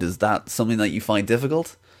do, is that something that you find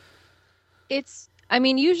difficult?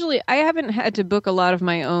 Usually I haven't had to book a lot of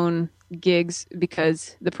my own gigs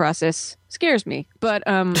because the process scares me. But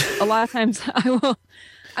a lot of times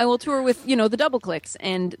I will tour with the Double Clicks,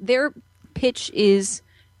 and their pitch is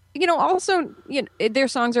their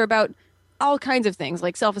songs are about all kinds of things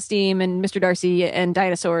like self-esteem and Mr. Darcy and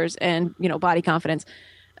dinosaurs and body confidence.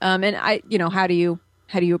 And how do you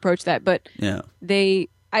approach that? But yeah, we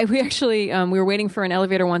were waiting for an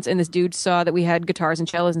elevator once, and this dude saw that we had guitars and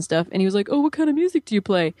cellos and stuff, and he was like, "Oh, what kind of music do you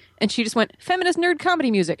play?" And she just went, "Feminist nerd comedy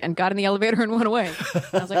music," and got in the elevator and went away. And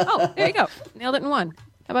I was like, "Oh, there you go, nailed it in one.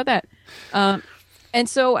 How about that?" And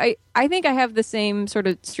so I think I have the same sort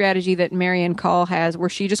of strategy that Marianne Call has, where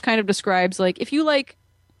she just kind of describes like, if you like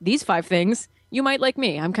these 5 things, you might like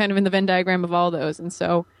me. I'm kind of in the Venn diagram of all those, and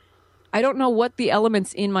so I don't know what the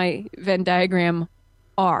elements in my Venn diagram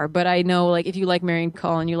are, but I know like if you like Marianne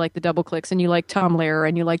Call and you like the Double Clicks and you like Tom Lehrer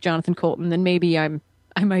and you like Jonathan Colton, then maybe I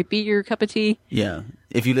might be your cup of tea. Yeah,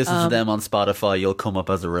 if you listen to them on Spotify, you'll come up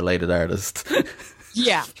as a related artist.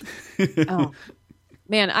 Yeah. Oh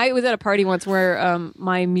man, I was at a party once where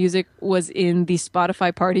my music was in the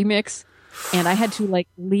Spotify party mix, and I had to like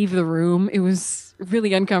leave the room. It was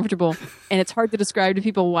really uncomfortable, and it's hard to describe to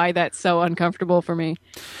people why that's so uncomfortable for me.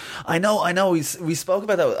 I know. We spoke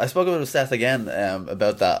about that. I spoke about it with Seth again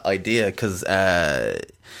about that idea, because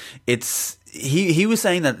he was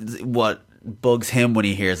saying that what bugs him when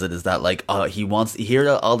he hears it is that like he wants to hear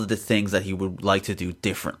all of the things that he would like to do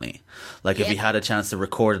differently. Like if he had a chance to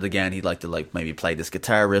record it again, he'd like to like maybe play this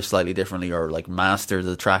guitar riff slightly differently, or like master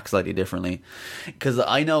the track slightly differently. Because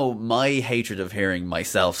I know my hatred of hearing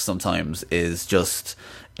myself sometimes is just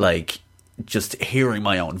hearing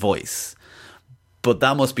my own voice. But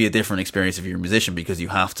that must be a different experience if you're a musician, because you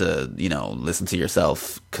have to, listen to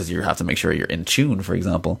yourself, because you have to make sure you're in tune, for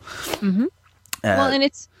example. Mm-hmm. And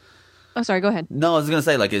it's... Oh, sorry, go ahead. No, I was going to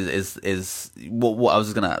say, like, what I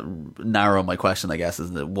was going to narrow my question, I guess,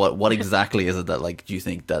 is that what exactly is it that, like, do you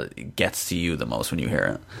think that it gets to you the most when you hear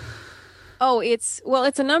it? Oh, it's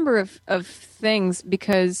a number of things,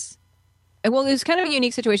 because... Well, it was kind of a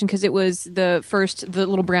unique situation because it was the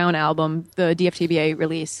Little Brown album, the DFTBA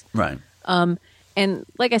release. Right. And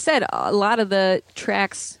like I said, a lot of the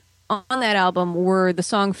tracks on that album were the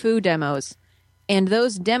Song Fu demos. And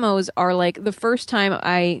those demos are like the first time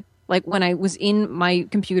when I was in my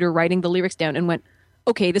computer writing the lyrics down and went,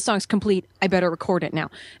 okay, this song's complete, I better record it now.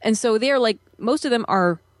 And so they're like, most of them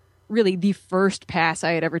are really the first pass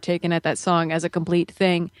I had ever taken at that song as a complete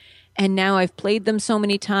thing. And now I've played them so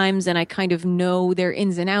many times, and I kind of know their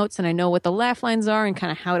ins and outs, and I know what the laugh lines are and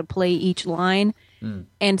kind of how to play each line. Mm.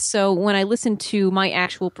 And so when I listen to my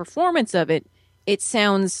actual performance of it, it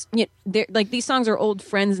sounds like these songs are old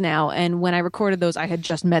friends now. And when I recorded those, I had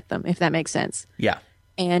just met them, if that makes sense. Yeah.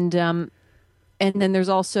 And then there's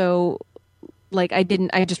also like I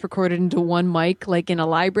just recorded into one mic, like in a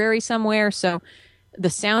library somewhere. So the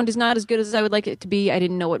sound is not as good as I would like it to be. I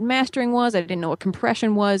didn't know what mastering was. I didn't know what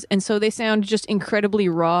compression was. And so they sound just incredibly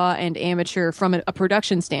raw and amateur from a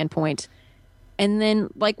production standpoint. And then,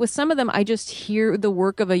 like with some of them, I just hear the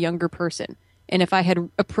work of a younger person. And if I had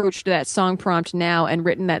approached that song prompt now and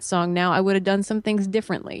written that song now, I would have done some things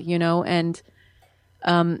differently, And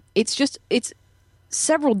it's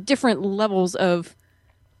several different levels of,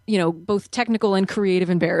 both technical and creative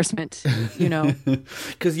embarrassment,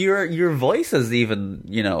 Because your voice is even,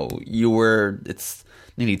 it's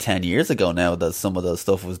nearly 10 years ago now that some of that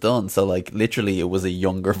stuff was done. So, like, literally it was a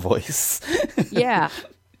younger voice. Yeah.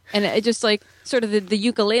 And it just like sort of the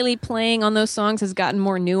ukulele playing on those songs has gotten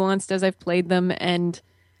more nuanced as I've played them. And,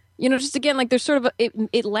 just again, like there's sort of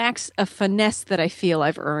it lacks a finesse that I feel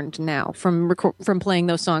I've earned now from playing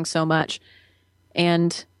those songs so much.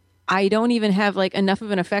 And I don't even have like enough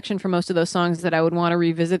of an affection for most of those songs that I would want to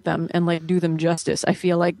revisit them and like do them justice. I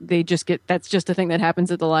feel like that's just a thing that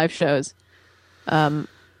happens at the live shows. I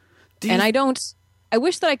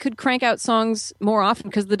wish that I could crank out songs more often,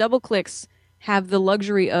 because the Double Clicks have the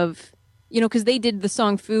luxury of because they did the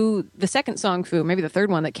song Foo, the second song Foo, maybe the third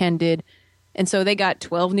one that Ken did. And so they got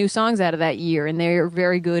 12 new songs out of that year, and they're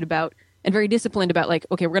very good about and very disciplined about like,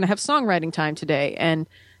 okay, we're going to have songwriting time today. And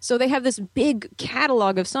so they have this big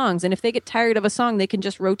catalog of songs, and if they get tired of a song, they can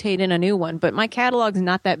just rotate in a new one. But my catalog's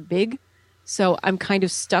not that big, so I'm kind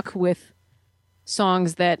of stuck with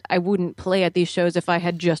songs that I wouldn't play at these shows if I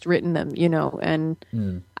had just written them,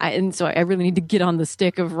 and so I really need to get on the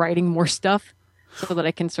stick of writing more stuff so that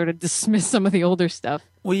I can sort of dismiss some of the older stuff.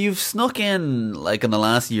 Well, you've snuck in, like in the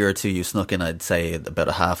last year or two, you've snuck in, I'd say, about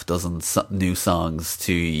a half dozen new songs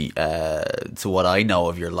to what I know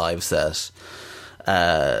of your live set.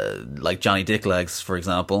 Like Johnny Dicklegs, for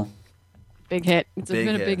example. Big hit. It's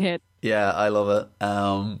been a big hit. Yeah, I love it.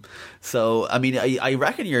 So, I mean, I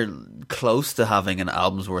reckon you're close to having an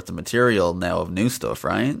album's worth of material now of new stuff,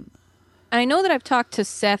 right? I know that I've talked to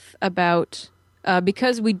Seth about...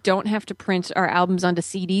 because we don't have to print our albums onto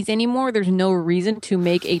CDs anymore, there's no reason to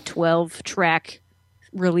make a 12-track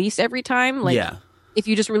release every time. Like, if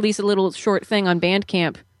you just release a little short thing on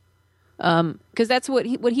Bandcamp, because that's what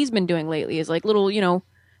he's been doing lately is like little,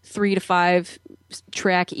 3 to 5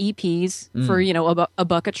 track EPs for, a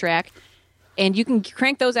buck a track. And you can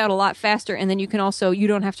crank those out a lot faster, and then you can also, you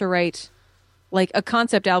don't have to write... Like, a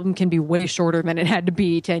concept album can be way shorter than it had to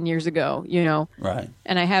be 10 years ago, Right.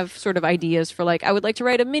 And I have sort of ideas for, like, I would like to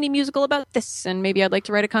write a mini musical about this, and maybe I'd like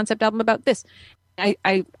to write a concept album about this.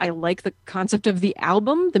 I like the concept of the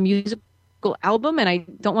album, the musical album, and I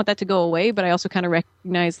don't want that to go away, but I also kind of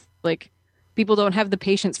recognize, like, people don't have the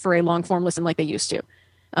patience for a long-form listen like they used to.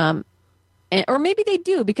 Or maybe they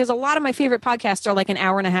do, because a lot of my favorite podcasts are, like, an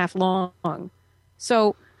hour and a half long.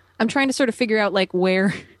 So I'm trying to sort of figure out, like,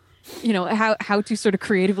 where... how to sort of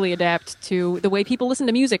creatively adapt to the way people listen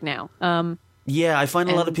to music now. Yeah, I find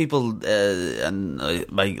a lot of people, and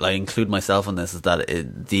I include myself in this, is that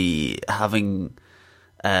having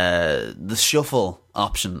the shuffle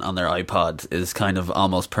option on their iPod is kind of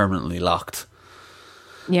almost permanently locked.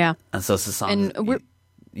 Yeah, and so it's a song. And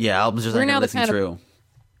albums just aren't going to listen through.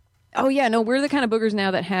 Oh yeah, no, we're the kind of boogers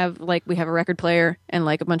now that have we have a record player and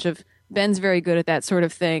like a bunch of Ben's very good at that sort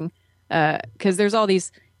of thing because there's all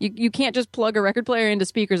these. You can't just plug a record player into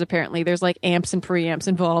speakers, apparently. There's like amps and preamps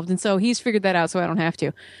involved. And so he's figured that out so I don't have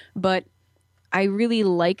to. But I really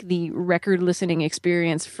like the record listening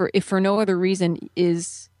experience if for no other reason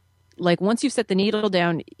is like once you've set the needle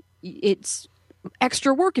down, it's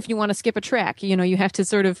extra work if you want to skip a track. You have to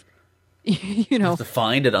sort of, You have to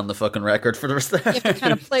find it on the fucking record for the rest of the You have to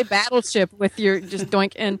kind of play Battleship with your just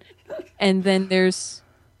doink. And then there's...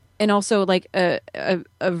 And also, like, a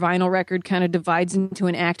vinyl record kind of divides into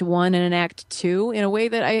an Act 1 and an Act 2 in a way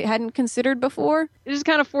that I hadn't considered before. It just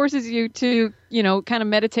kind of forces you to, kind of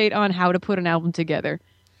meditate on how to put an album together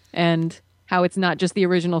and how it's not just the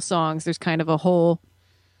original songs. There's kind of a whole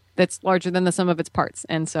that's larger than the sum of its parts.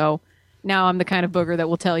 And so now I'm the kind of booger that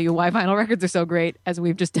will tell you why vinyl records are so great, as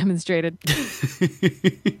we've just demonstrated.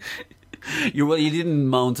 You didn't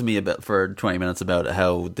moan to me for 20 minutes about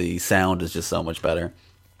how the sound is just so much better.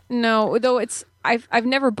 No, though I've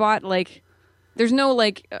never bought there's no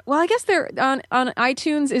well, I guess they're on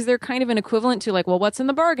iTunes. Is there kind of an equivalent to what's in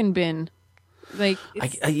the bargain bin? They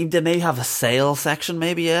may have a sale section,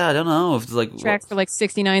 maybe. Yeah, I don't know if it's tracks for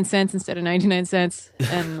 69 cents instead of 99 cents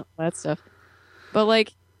and all that stuff. But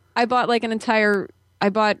I bought I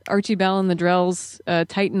bought Archie Bell and the Drells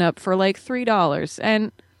Tighten Up for $3,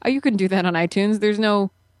 and you couldn't do that on iTunes. There's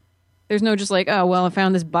no just oh well, I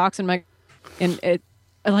found this box in my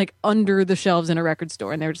under the shelves in a record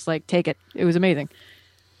store, and they were just take it. It was amazing.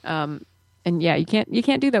 And yeah, you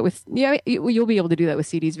can't do that with you'll be able to do that with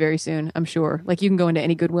CDs very soon, I'm sure. You can go into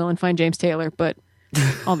any Goodwill and find James Taylor, but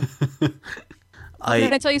can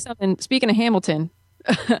I tell you something? Speaking of Hamilton,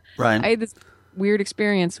 Ryan, I had this weird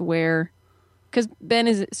experience where, because Ben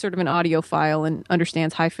is sort of an audiophile and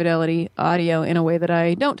understands high fidelity audio in a way that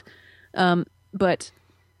I don't, but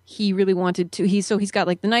he really wanted to. He's got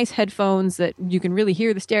the nice headphones that you can really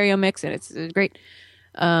hear the stereo mix, and it's great.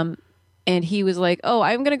 And he was like, "Oh,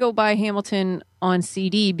 I'm gonna go buy Hamilton on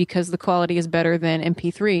CD because the quality is better than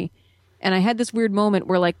MP3." And I had this weird moment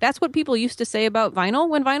where that's what people used to say about vinyl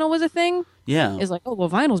when vinyl was a thing. Yeah, is "Oh, well,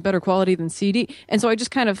 vinyl's better quality than CD." And so I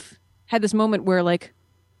just kind of had this moment where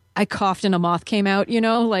I coughed and a moth came out.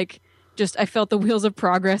 I felt the wheels of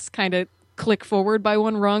progress kind of click forward by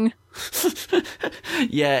one rung.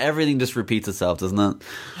 Yeah, everything just repeats itself, doesn't it?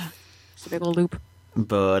 It's a big old loop.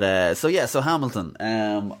 But so Hamilton,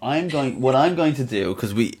 I'm going to do,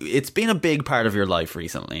 because it's been a big part of your life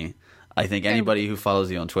recently. I think anybody who follows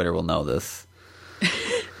you on Twitter will know this. I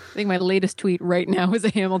think my latest tweet right now is a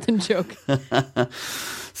Hamilton joke.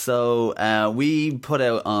 So we put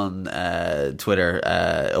out on Twitter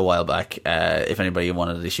a while back if anybody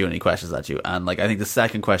wanted to shoot any questions at you, and like I think the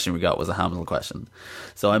second question we got was a Hamilton question.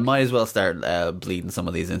 So I might as well start bleeding some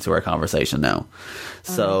of these into our conversation now.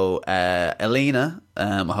 So Elena,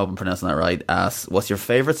 I hope I'm pronouncing that right, asks, "What's your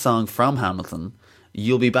favorite song from Hamilton?"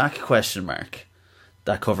 You'll be back? ?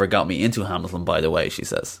 That cover got me into Hamilton, by the way, she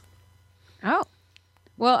says. Oh.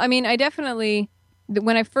 Well, I mean, I definitely,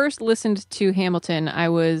 when I first listened to Hamilton, I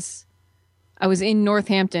was in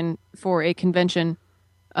Northampton for a convention,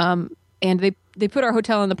 and they put our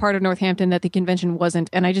hotel in the part of Northampton that the convention wasn't,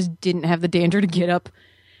 and I just didn't have the dander to get up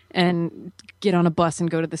and get on a bus and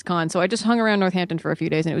go to this con. So I just hung around Northampton for a few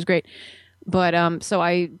days, and it was great. But so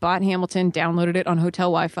I bought Hamilton, downloaded it on hotel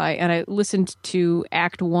Wi-Fi, and I listened to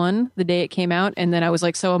Act 1 the day it came out, and then I was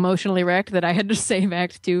like so emotionally wrecked that I had to save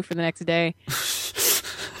Act 2 for the next day.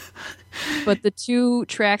 But the two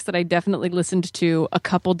tracks that I definitely listened to a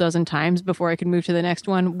couple dozen times before I could move to the next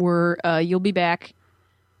one were You'll Be Back,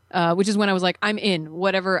 which is when I was like, I'm in,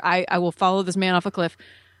 whatever, I will follow this man off a cliff.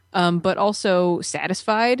 But also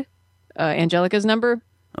Satisfied, Angelica's number.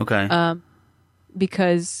 Okay.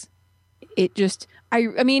 Because it just,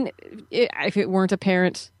 I mean, if it wasn't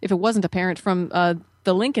apparent from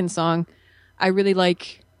the Lincoln song, I really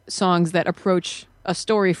like songs that approach a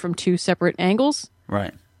story from two separate angles.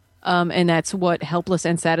 Right. And that's what Helpless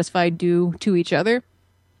and Satisfied do to each other.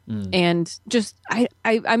 And just,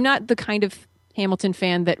 I'm not the kind of Hamilton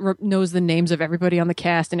fan that knows the names of everybody on the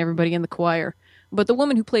cast and everybody in the choir. But the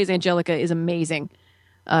woman who plays Angelica is amazing.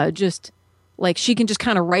 Just like she can just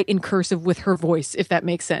kind of write in cursive with her voice, if that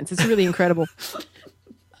makes sense. It's really incredible.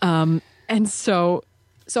 And so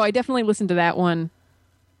I definitely listened to that one,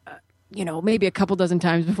 maybe a couple dozen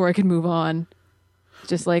times before I could move on.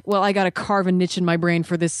 Just like, well, I got to carve a niche in my brain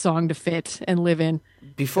for this song to fit and live in.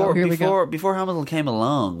 Before Hamilton came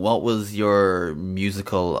along, what was your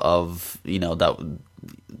musical of, that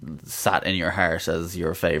sat in your heart as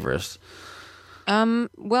your favorite?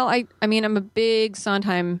 Well, I mean, I'm a big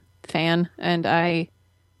Sondheim fan, and I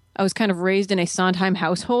was kind of raised in a Sondheim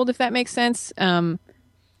household, if that makes sense. And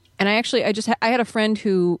I had a friend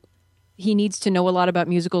who he needs to know a lot about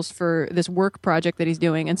musicals for this work project that he's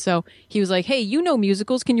doing. And so he was like, hey,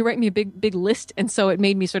 musicals, can you write me a big list? And so it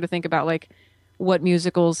made me sort of think about like, what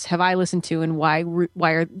musicals have I listened to and why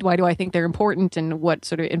do I think they're important and what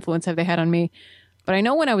sort of influence have they had on me? But I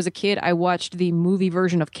know when I was a kid, I watched the movie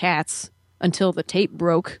version of Cats until the tape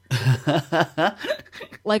broke.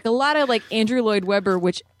 Like a lot of like Andrew Lloyd Webber,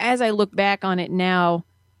 which as I look back on it now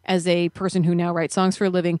as a person who now writes songs for a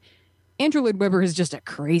living, Andrew Lloyd Webber is just a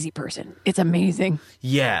crazy person. It's amazing.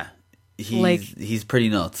 Yeah. He's pretty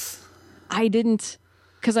nuts.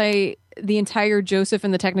 The entire Joseph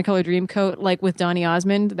and the Technicolor Dreamcoat, like with Donny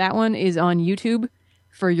Osmond, that one is on YouTube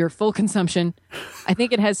for your full consumption. I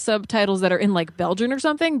think it has subtitles that are in like Belgian or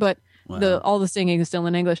something, but Wow. all the singing is still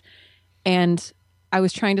in English. And I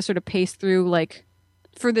was trying to sort of pace through like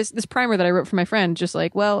for this primer that I wrote for my friend, just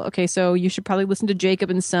like, well, okay, so you should probably listen to Jacob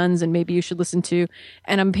and Sons, and maybe you should listen to,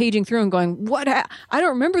 and I'm paging through and going, what? I don't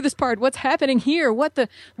remember this part. What's happening here? What?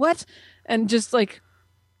 And just like,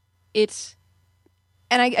 it's,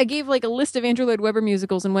 and I gave like a list of Andrew Lloyd Webber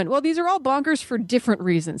musicals and went, well, these are all bonkers for different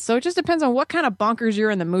reasons. So it just depends on what kind of bonkers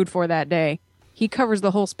you're in the mood for that day. He covers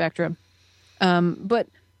the whole spectrum. But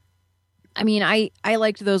I mean, I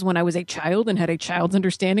liked those when I was a child and had a child's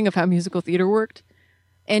understanding of how musical theater worked.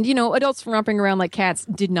 And, adults romping around like cats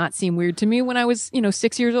did not seem weird to me when I was,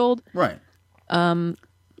 6 years old. Right.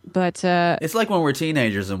 But it's like when we're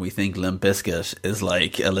teenagers and we think Limp Bizkit is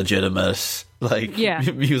like a legitimate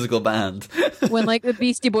musical band. When like the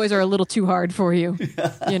Beastie Boys are a little too hard for you,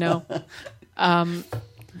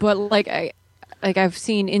 But like I've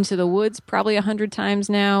seen Into the Woods probably 100 times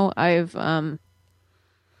now.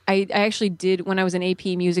 I actually did, when I was in AP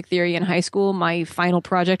Music Theory in high school, my final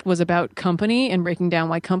project was about Company and breaking down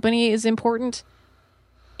why Company is important.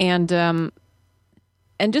 And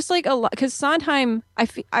just like a lot, because Sondheim,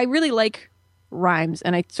 I really like rhymes,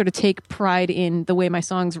 and I sort of take pride in the way my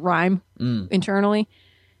songs rhyme internally.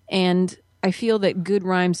 And I feel that good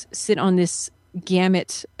rhymes sit on this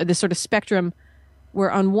gamut, this sort of spectrum,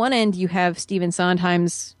 where on one end you have Stephen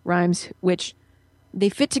Sondheim's rhymes, which they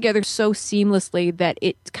fit together so seamlessly that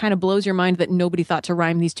it kind of blows your mind that nobody thought to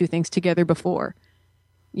rhyme these two things together before.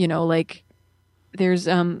 Like there's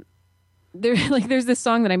this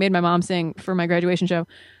song that I made my mom sing for my graduation show.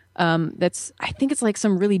 I think it's like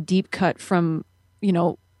some really deep cut from,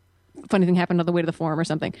 Funny Thing Happened on the Way to the Forum or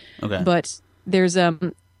something. Okay. But there's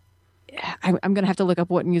I'm going to have to look up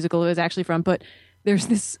what musical it was actually from, but there's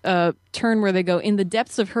this turn where they go, in the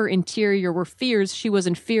depths of her interior were fears she was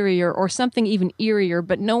inferior or something even eerier,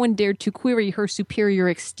 but no one dared to query her superior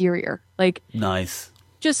exterior. Like, Nice.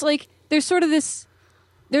 just like, there's sort of this,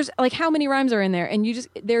 there's like, how many rhymes are in there? And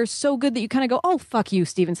they're so good that you kind of go, oh, fuck you,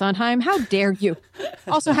 Stephen Sondheim. How dare you?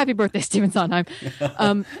 Also, happy birthday, Stephen Sondheim.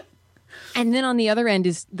 And then on the other end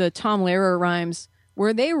is the Tom Lehrer rhymes,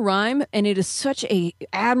 where they rhyme, and it is such a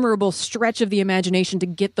admirable stretch of the imagination to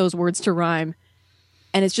get those words to rhyme.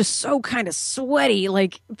 And it's just so kind of sweaty,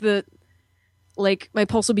 like my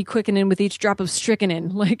pulse will be quickening with each drop of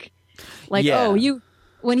strychnine. Yeah. Oh,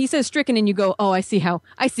 when he says strychnine, you go, oh, I see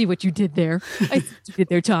what you did there. I see what you did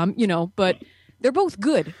there, Tom. But they're both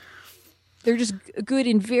good. They're just good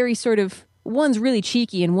in very sort of, one's really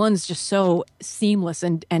cheeky and one's just so seamless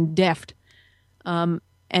and deft.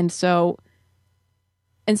 And so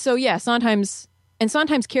yeah, Sondheim's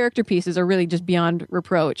character pieces are really just beyond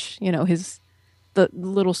reproach. The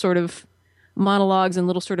little sort of monologues and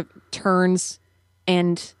little sort of turns,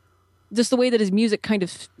 and just the way that his music kind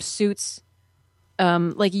of suits.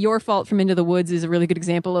 Like Your Fault from Into the Woods is a really good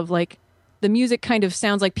example of like the music kind of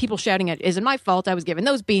sounds like people shouting at, isn't my fault I was given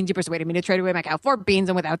those beans, you persuaded me to trade away my cow for beans,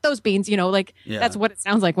 and without those beans, That's what it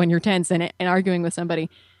sounds like when you're tense and arguing with somebody.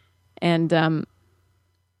 And I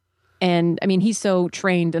mean, he's so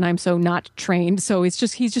trained and I'm so not trained. So he's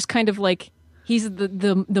just kind of like, he's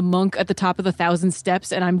the monk at the top of the 1,000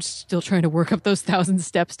 steps, and I'm still trying to work up those 1,000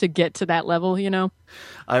 steps to get to that level,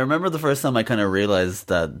 I remember the first time I kind of realized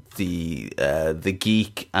that the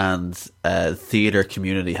geek and theater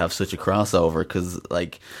community have such a crossover, because,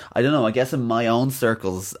 like, I don't know, I guess in my own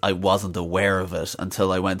circles I wasn't aware of it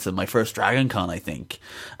until I went to my first Dragon Con, I think,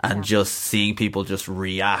 and just seeing people just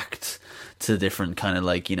react to different kind of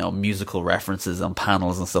like, musical references on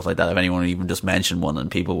panels and stuff like that. If anyone would even just mention one, and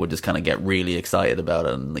people would just kind of get really excited about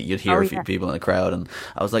it, and you'd hear a few people in the crowd, and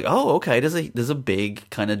I was like, oh, okay, there's a big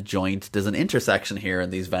kind of joint, there's an intersection here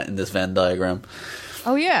in this Venn diagram.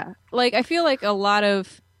 Oh yeah, like I feel like a lot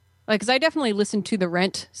of, like, because I definitely listened to the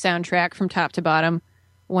Rent soundtrack from top to bottom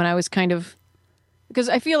when I was kind of, because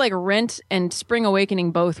I feel like Rent and Spring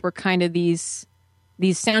Awakening both were kind of these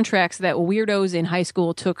soundtracks that weirdos in high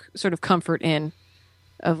school took sort of comfort in,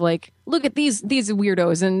 of like, look at these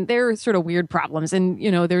weirdos and their sort of weird problems, and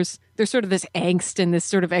there's sort of this angst and this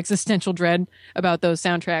sort of existential dread about those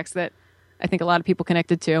soundtracks that I think a lot of people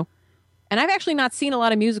connected to. And I've actually not seen a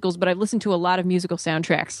lot of musicals, but I've listened to a lot of musical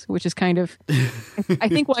soundtracks, which is kind of, I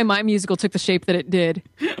think, why my musical took the shape that it did,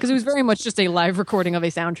 because it was very much just a live recording of a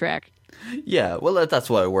soundtrack. Yeah, well, that's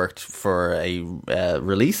why it worked for a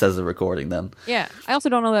release as a recording then. Yeah, I also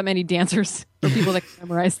don't know that many dancers or people that can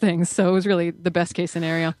memorize things, so it was really the best case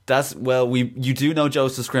scenario. You do know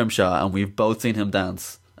Joseph Scrimshaw, and we've both seen him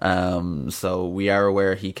dance, so we are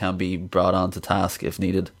aware he can be brought on to task if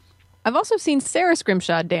needed. I've also seen Sarah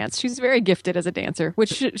Scrimshaw dance. She's very gifted as a dancer,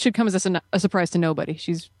 which should come as a surprise to nobody.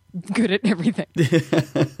 She's good at everything.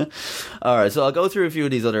 All right, so I'll go through a few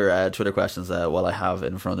of these other Twitter questions while I have it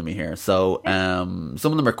in front of me here. So some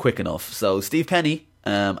of them are quick enough. So Steve Penny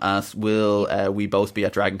asked, will we both be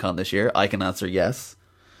at DragonCon this year? I can answer yes.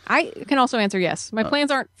 I can also answer yes. My plans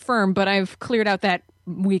aren't firm, but I've cleared out that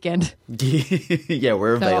weekend. Yeah,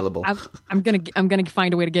 we're available. I'm gonna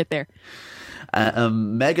find a way to get there.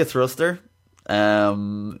 Mega Thruster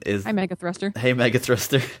is... Hi, Mega Thruster. Hey, Mega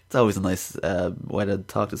Thruster. It's always a nice way to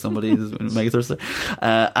talk to somebody who's Mega Thruster.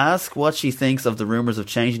 Ask what she thinks of the rumours of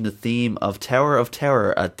changing the theme of Tower of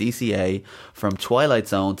Terror at DCA from Twilight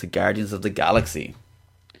Zone to Guardians of the Galaxy.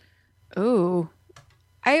 Ooh.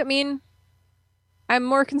 I mean, I'm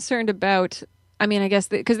more concerned about... I mean, I guess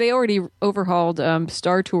because they already overhauled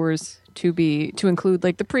Star Tours to include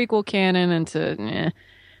like the prequel canon and to...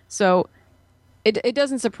 So... It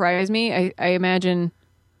doesn't surprise me. I imagine...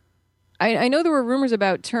 I know there were rumors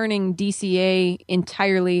about turning DCA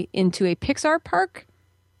entirely into a Pixar park,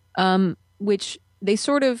 which they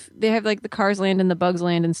have like the Cars Land and the Bugs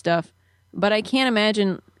Land and stuff, but I can't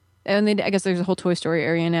imagine... And I guess there's a whole Toy Story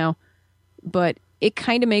area now, but it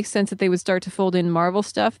kind of makes sense that they would start to fold in Marvel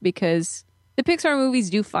stuff, because the Pixar movies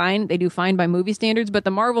do fine. They do fine by movie standards, but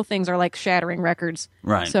the Marvel things are like shattering records.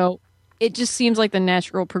 Right. So it just seems like the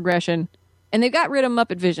natural progression. And they got rid of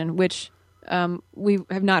Muppet Vision, which we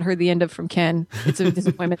have not heard the end of from Ken. It's a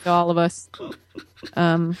disappointment to all of us.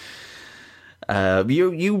 You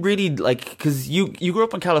really, like, because you grew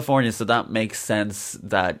up in California, so that makes sense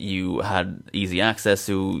that you had easy access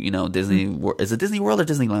to, Disney. Is it Disney World or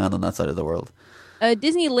Disneyland on that side of the world?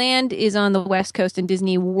 Disneyland is on the West Coast and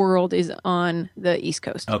Disney World is on the East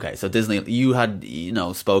Coast. Okay, so Disney, you had,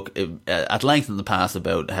 spoke at length in the past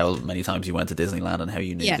about how many times you went to Disneyland and how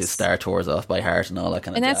you knew the Star Tours off by heart and all that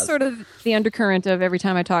kind of And that's sort of the undercurrent of every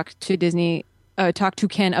time I talk to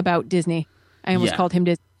Ken about Disney. I almost called him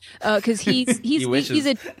Disney. Because he's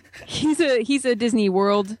a Disney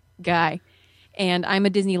World guy. And I'm a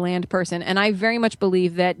Disneyland person, and I very much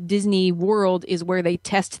believe that Disney World is where they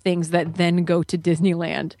test things that then go to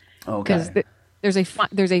Disneyland. Okay. Because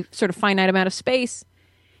there's a sort of finite amount of space,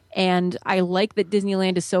 and I like that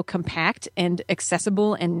Disneyland is so compact and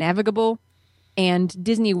accessible and navigable, and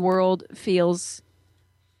Disney World feels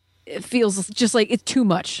just like it's too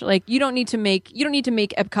much. Like you don't need to make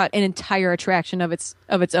Epcot an entire attraction of its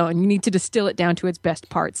own. You need to distill it down to its best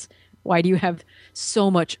parts. Why do you have so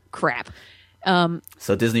much crap?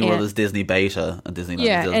 So Disney World is Disney Beta and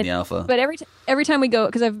Disneyland is Disney Alpha. But every time we go,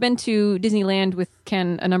 because I've been to Disneyland with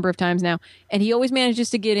Ken a number of times now, and he always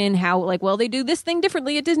manages to get in how they do this thing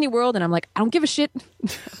differently at Disney World, and I'm like, I don't give a shit.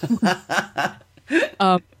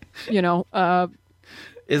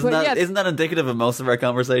 Isn't that indicative of most of our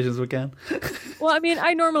conversations with Ken? Well, I mean,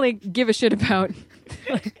 I normally give a shit about.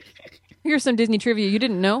 Here's some Disney trivia you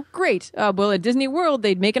didn't know. Great. Well, at Disney World,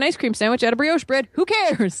 they'd make an ice cream sandwich out of brioche bread. Who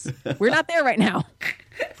cares? We're not there right now.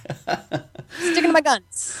 Sticking to my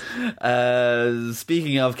guns.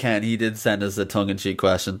 Speaking of Ken, he did send us a tongue-in-cheek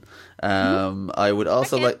question. I would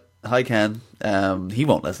also Hi, Ken. He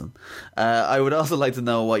won't listen. I would also like to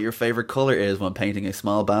know what your favorite color is when painting a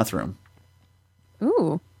small bathroom.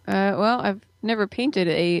 Ooh. Well, I've never painted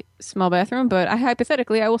a small bathroom, but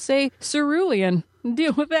I will say cerulean.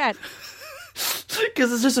 Deal with that.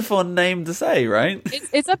 Because it's just a fun name to say, right?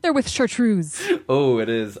 It's up there with chartreuse. Oh, it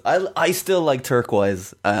is. I still like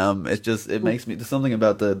turquoise. It makes me, there's something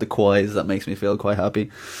about the quoise that makes me feel quite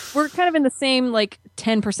happy. We're kind of in the same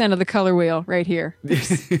 10% of the color wheel right here.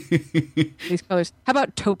 These colors. How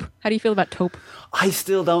about taupe? How do you feel about taupe? I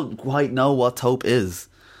still don't quite know what taupe is.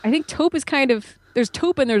 I think taupe is kind of, there's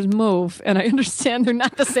taupe and there's mauve, and I understand they're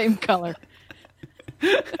not the same color.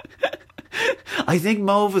 I think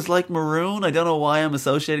mauve is like maroon. I don't know why I'm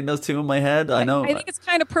associating those two in my head. I think it's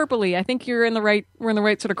kind of purpley. I think we're in the right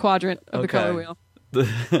sort of quadrant of the color wheel.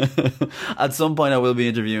 At some point I will be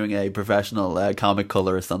interviewing a professional comic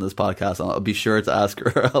colorist on this podcast. I'll be sure to ask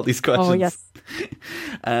her all these questions. Oh, yes.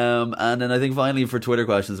 And then I think finally for Twitter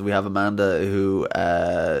questions we have Amanda who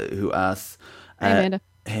asks, Hey Amanda.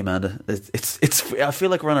 Hey Amanda. It's I feel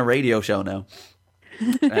like we're on a radio show now.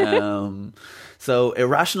 So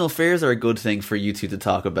irrational fears are a good thing for you two to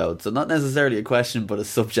talk about. So not necessarily a question, but a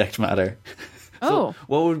subject matter. So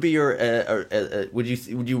what would be your? Would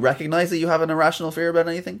you recognize that you have an irrational fear about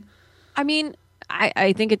anything? I mean,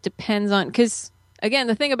 I think it depends on, because again,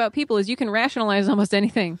 the thing about people is you can rationalize almost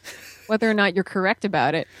anything, whether or not you're correct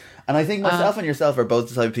about it. And I think myself and yourself are both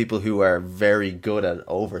the type of people who are very good at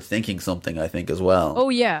overthinking something. I think as well. Oh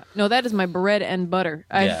yeah, no, that is my bread and butter.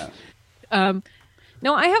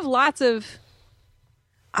 No, I have lots of.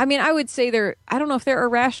 I mean, I would say I don't know if they're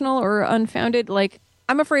irrational or unfounded. Like,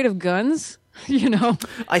 I'm afraid of guns,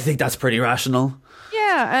 I think that's pretty rational.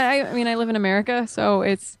 Yeah, I mean, I live in America, so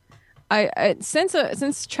it's...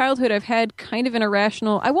 Since childhood, I've had kind of an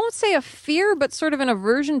irrational... I won't say a fear, but sort of an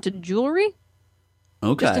aversion to jewelry.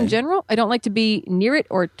 Okay. Just in general. I don't like to be near it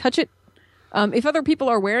or touch it. If other people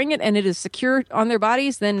are wearing it and it is secure on their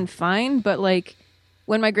bodies, then fine. But,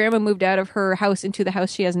 when my grandma moved out of her house into the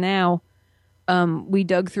house she has now... we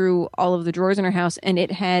dug through all of the drawers in her house, and it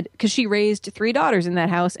had, because she raised 3 daughters in that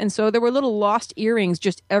house, and so there were little lost earrings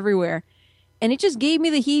just everywhere, and it just gave me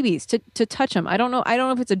the heebies to touch them. I don't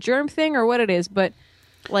know if it's a germ thing or what it is, but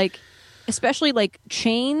especially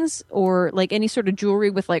chains or any sort of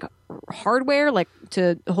jewelry with hardware,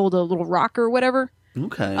 to hold a little rock or whatever.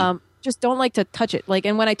 Okay. Just don't like to touch it.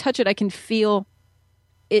 And when I touch it, I can feel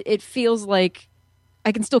it. It feels like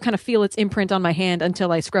I can still kind of feel its imprint on my hand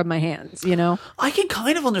until I scrub my hands, I can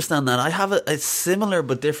kind of understand that. I have a similar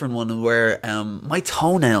but different one where my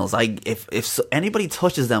toenails, if anybody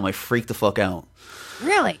touches them, I freak the fuck out.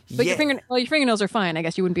 Really? But your fingernails are fine. I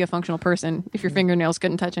guess you wouldn't be a functional person if your fingernails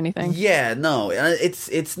couldn't touch anything. Yeah, no.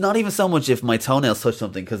 It's not even so much if my toenails touch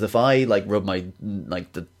something, because if I rub my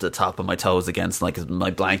the top of my toes against my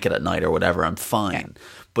blanket at night or whatever, I'm fine. Okay.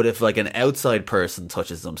 But if like an outside person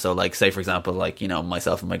touches them, so like say for example, like, you know,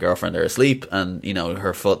 myself and my girlfriend are asleep and, you know,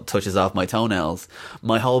 her foot touches off my toenails,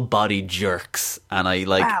 my whole body jerks and I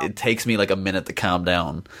like, it takes me like a minute to calm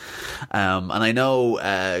down. And I know,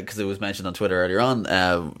 cause it was mentioned on Twitter earlier on,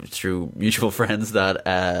 through mutual friends that,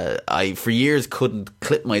 I for years couldn't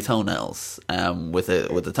clip my toenails, with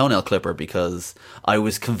a toenail clipper because I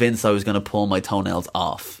was convinced I was going to pull my toenails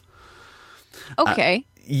off. Okay.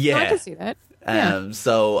 Yeah. I can see that. Yeah.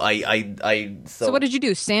 So So what did you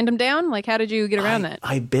do? Sand them down? Like, how did you get around that?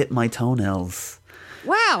 I bit my toenails.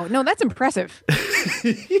 Wow. No, that's impressive.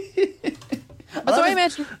 But so I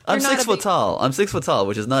imagine I'm 6 foot tall. I'm 6 foot tall,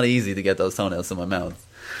 which is not easy to get those toenails in my mouth.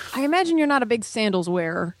 I imagine you're not a big sandals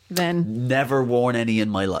wearer then. Never worn any in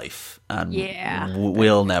my life. And yeah.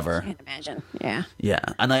 Will never. I can't imagine. Yeah. Yeah.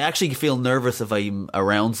 And I actually feel nervous if I'm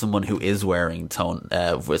around someone who is wearing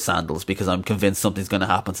with sandals because I'm convinced something's going to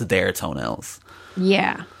happen to their toenails.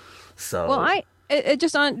 Yeah. So. Well,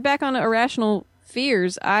 back on irrational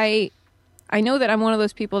fears, I know that I'm one of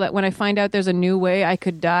those people that when I find out there's a new way I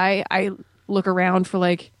could die, I look around for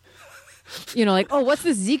like, you know, like, oh, what's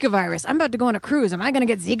this Zika virus? I'm about to go on a cruise. Am I going to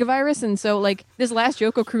get Zika virus? And so, like, this last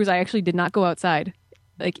Yoko cruise, I actually did not go outside,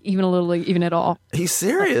 like, even a little, like, even at all. Are you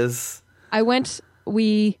serious? I walked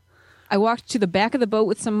to the back of the boat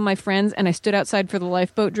with some of my friends, and I stood outside for the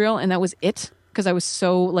lifeboat drill, and that was it, because I was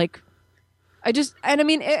so, like, I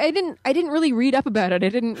didn't really read up about it. I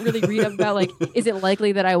didn't really read up about, like, is it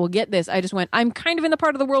likely that I will get this? I just went, I'm kind of in the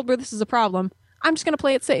part of the world where this is a problem. I'm just going to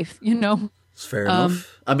play it safe, you know? It's fair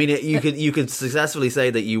enough. I mean, you could successfully say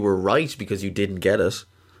that you were right because you didn't get it.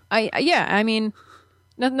 I mean,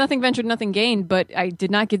 nothing ventured, nothing gained, but I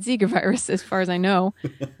did not get Zika virus as far as I know.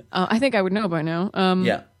 I think I would know by now.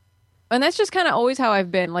 Yeah. And that's just kind of always how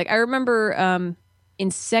I've been. Like, I remember when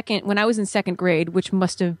I was in second grade, which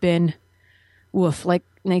must have been, like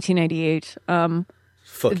 1998. I'm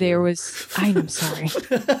sorry.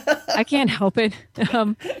 I can't help it.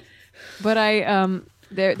 But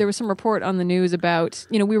there was some report on the news about,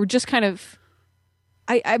 you know, we were just kind of,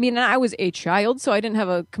 I mean, I was a child, so I didn't have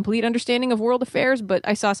a complete understanding of world affairs, but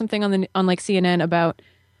I saw something on like CNN about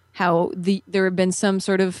how there had been some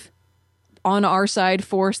sort of on our side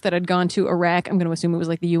force that had gone to Iraq. I'm going to assume it was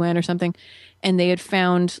like the UN or something. And they had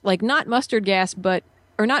found like not mustard gas,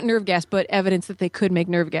 or not nerve gas, but evidence that they could make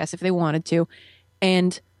nerve gas if they wanted to.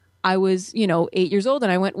 And I was, 8 years old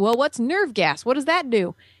and I went, well, what's nerve gas? What does that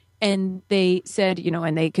do? And they said,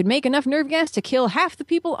 and they could make enough nerve gas to kill half the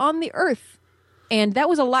people on the earth. And that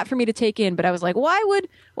was a lot for me to take in. But I was like, why would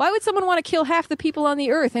someone want to kill half the people on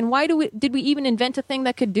the earth? And why did we even invent a thing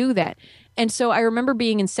that could do that? And so I remember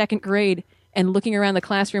being in second grade and looking around the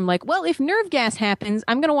classroom like, well, if nerve gas happens,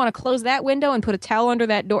 I'm going to want to close that window and put a towel under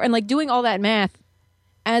that door. And like doing all that math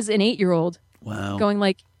as an 8-year-old. Wow. Going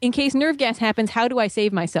like, in case nerve gas happens, how do I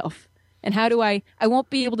save myself? And how do I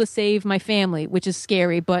won't be able to save my family, which is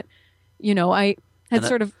scary, but, I had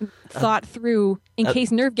sort of thought through, in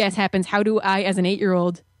case nerve gas happens, how do I, as an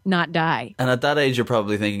 8-year-old, not die? And at that age, you're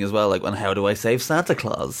probably thinking as well, like, well, how do I save Santa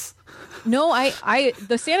Claus? No,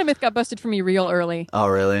 the Santa myth got busted for me real early. Oh,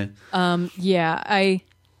 really? Yeah,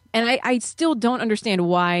 I still don't understand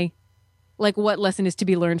why, like, what lesson is to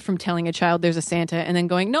be learned from telling a child there's a Santa and then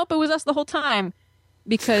going, nope, it was us the whole time.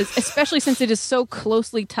 Because, especially since it is so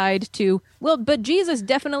closely tied to, well, but Jesus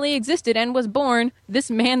definitely existed and was born. This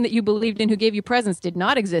man that you believed in who gave you presents did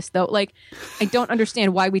not exist, though. Like, I don't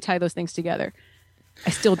understand why we tie those things together. I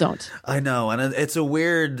still don't. I know, and it's a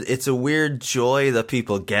weird joy that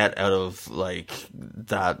people get out of like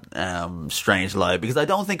that strange lie. Because I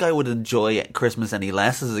don't think I would enjoy Christmas any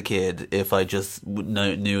less as a kid if I just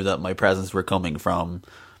knew that my presents were coming from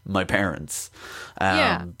my parents.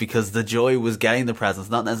 Because the joy was getting the presents,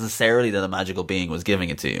 not necessarily that a magical being was giving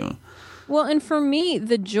it to you. Well, and for me,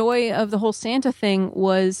 the joy of the whole Santa thing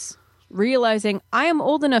was realizing I am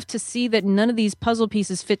old enough to see that none of these puzzle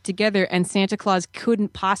pieces fit together and Santa Claus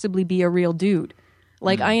couldn't possibly be a real dude.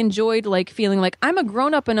 Like, I enjoyed, like, feeling like I'm a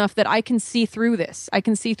grown-up enough that I can see through this. I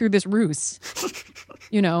can see through this ruse.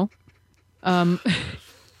 And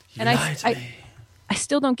I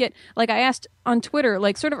still don't get, like, I asked on Twitter,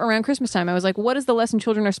 like, sort of around Christmas time, I was like, what is the lesson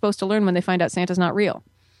children are supposed to learn when they find out Santa's not real?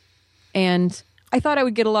 And I thought I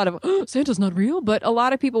would get a lot of, Santa's not real? But a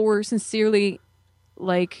lot of people were sincerely,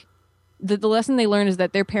 like, the lesson they learn is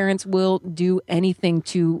that their parents will do anything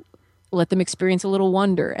to let them experience a little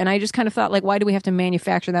wonder. And I just kind of thought, like, why do we have to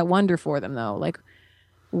manufacture that wonder for them, though? Like,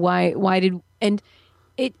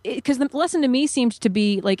 because the lesson to me seemed to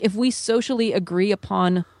be, like, if we socially agree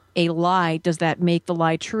upon a lie, does that make the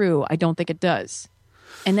lie true? I don't think it does.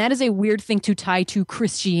 And that is a weird thing to tie to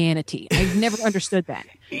Christianity. I've never understood that.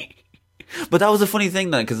 But that was a funny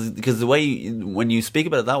thing then, because the way when you speak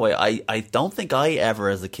about it that way, I don't think I ever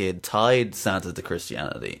as a kid tied Santa to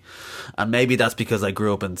Christianity, and maybe that's because I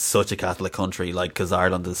grew up in such a Catholic country, like because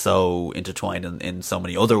Ireland is so intertwined in so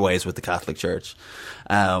many other ways with the Catholic Church,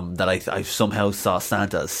 that I somehow saw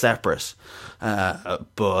Santa as separate.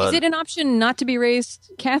 But is it an option not to be raised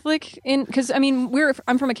Catholic? Because I mean,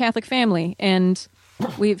 I'm from a Catholic family, and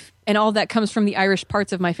all of that comes from the Irish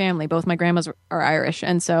parts of my family. Both my grandmas are Irish,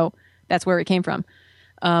 and so that's where it came from.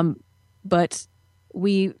 But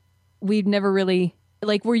we'd never really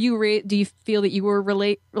like. Were you do you feel that you were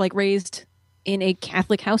raised in a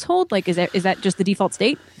Catholic household? Like, is that just the default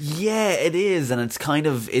state? Yeah, it is, and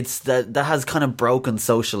that has kind of broken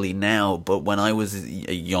socially now. But when I was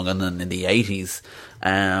young and in the 80s,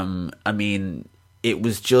 I mean, it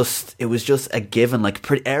was just a given. Like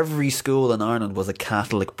every school in Ireland was a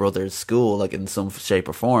Catholic Brothers school, like in some shape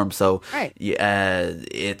or form. So right.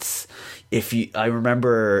 I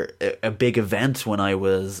remember a big event when I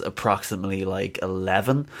was approximately like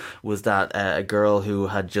 11 was that a girl who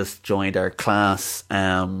had just joined our class,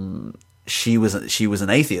 she was an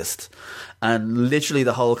atheist, and literally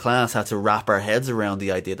the whole class had to wrap our heads around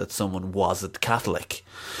the idea that someone wasn't Catholic.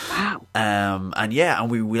 Wow. And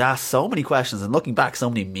we asked so many questions, and looking back, so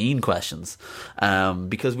many mean questions,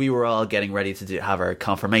 because we were all getting ready to have our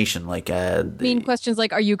confirmation. Like mean questions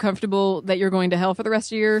like, "Are you comfortable that you're going to hell for the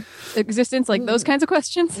rest of your existence?" Like those kinds of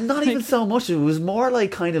questions. Not even so much. It was more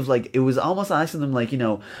like kind of like it was almost asking them like,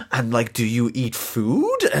 and like, do you eat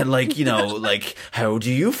food? And like, like how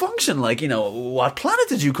do you function? Like, what planet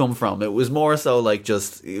did you come from? It was more so like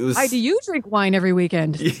just it was. Why do you drink wine every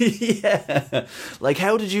weekend? Yeah, like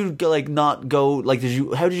how did you not go? Like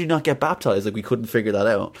how did you not get baptized? Like we couldn't figure that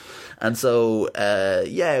out, and so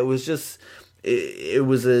it was just it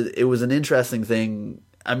was an interesting thing.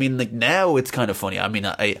 I mean, like now it's kind of funny. I mean,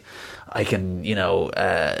 I can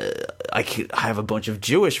I have a bunch of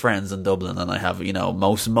Jewish friends in Dublin, and I have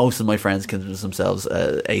most of my friends consider themselves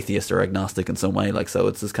atheist or agnostic in some way. Like so,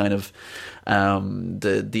 it's this kind of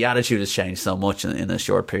the attitude has changed so much in a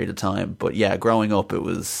short period of time. But yeah, growing up, it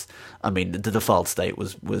was. I mean, the default state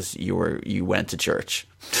was you went to church.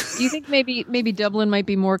 Do you think maybe Dublin might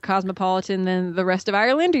be more cosmopolitan than the rest of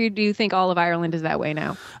Ireland, or do you think all of Ireland is that way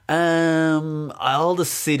now? All the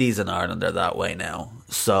cities in Ireland are that way now.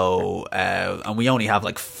 So, and we only have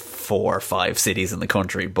like 4 or 5 cities in the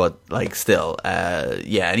country, but like still,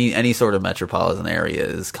 any sort of metropolitan area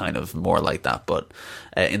is kind of more like that. But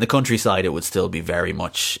in the countryside, it would still be very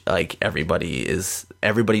much like everybody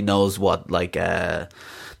knows what like.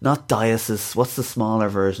 Not diocese. What's the smaller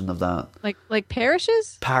version of that? Like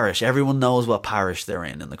parishes? Parish. Everyone knows what parish they're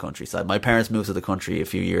in the countryside. My parents moved to the country a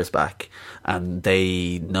few years back, and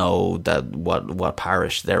they know that what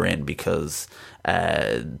parish they're in because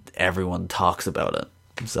everyone talks about it.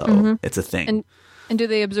 So it's a thing. And do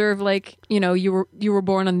they observe like you were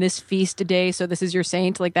born on this feast today, so this is your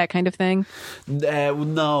saint, like that kind of thing?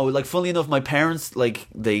 No, like funnily enough, my parents like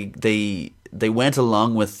they went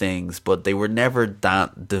along with things, but they were never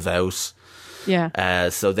that devout. Yeah.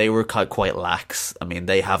 So they were quite lax. I mean,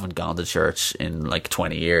 they haven't gone to church in like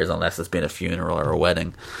 20 years unless it's been a funeral or a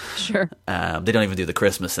wedding. Sure. They don't even do the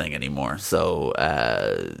Christmas thing anymore. So,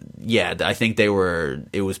 I think it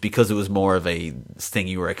was because it was more of a thing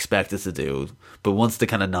you were expected to do. But once the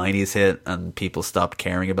kind of 90s hit and people stopped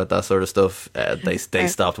caring about that sort of stuff, they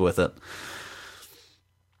stopped with it.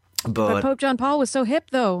 But Pope John Paul was so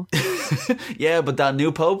hip, though. Yeah, but that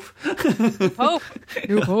new Pope.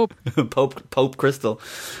 New Pope. Pope Crystal.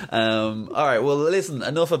 All right, well, listen,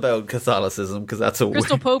 enough about Catholicism, because that's a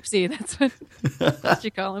Crystal Popesy, that's what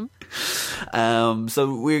you call him.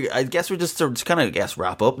 So I guess we're just to kind of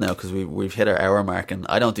wrap up now, because we've hit our hour mark, and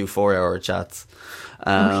I don't do 4-hour chats.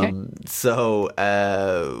 Okay. So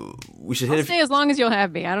we should I'll stay as long as you'll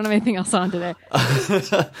have me. I don't have anything else on today.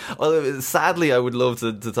 Well, sadly, I would love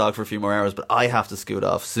to talk for a few more hours, but I have to scoot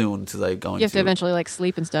off soon because I'm going. You have to eventually like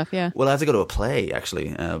sleep and stuff. Yeah. Well, I have to go to a play actually.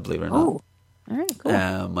 Believe it or not. Oh. All right,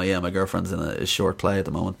 cool. My girlfriend's in a short play at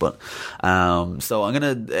the moment, but so I'm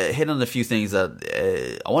gonna hit on a few things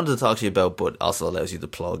that I wanted to talk to you about, but also allows you to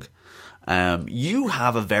plug. You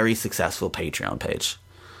have a very successful Patreon page.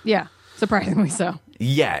 Yeah, surprisingly so.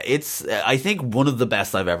 Yeah, it's I think one of the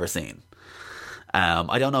best I've ever seen.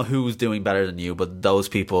 I don't know who's doing better than you, but those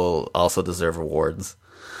people also deserve awards.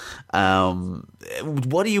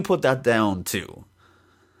 What do you put that down to?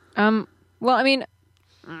 Well, I mean,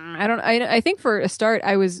 I think for a start,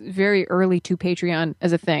 I was very early to Patreon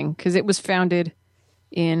as a thing because it was founded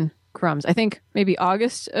in crumbs. I think maybe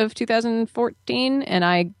August of 2014, and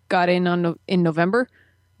I got in November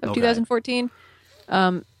of 2014.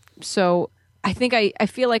 So I think I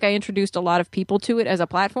feel like I introduced a lot of people to it as a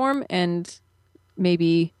platform, and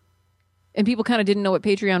people kind of didn't know what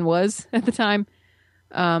Patreon was at the time.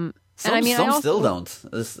 Some I also, still don't.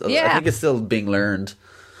 I think it's still being learned.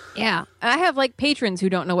 Yeah, I have like patrons who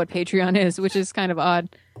don't know what Patreon is, which is kind of odd.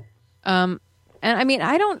 And I mean,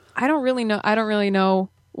 I don't really know. I don't really know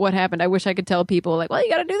what happened. I wish I could tell people like, well, you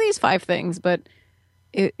got to do these 5 things, but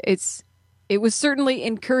it was certainly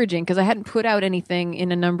encouraging because I hadn't put out anything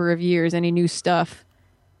in a number of years, any new stuff,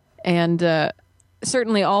 and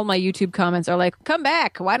certainly all my YouTube comments are like, "Come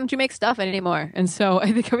back! Why don't you make stuff anymore?" And so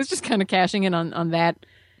I think I was just kind of cashing in on that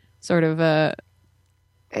sort of.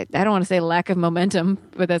 I don't want to say lack of momentum,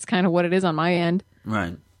 but that's kind of what it is on my end.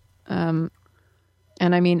 Right.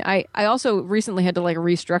 And I mean, I also recently had to like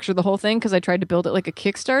restructure the whole thing because I tried to build it like a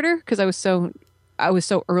Kickstarter because I was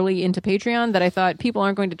so early into Patreon that I thought people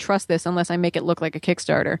aren't going to trust this unless I make it look like a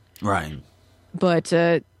Kickstarter. Right. But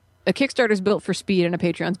a Kickstarter's built for speed and a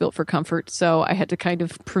Patreon's built for comfort. So I had to kind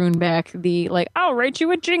of prune back the like, I'll write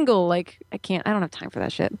you a jingle. Like I don't have time for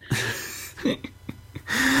that shit.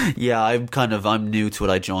 Yeah, I'm new to it.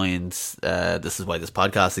 I joined, this is why this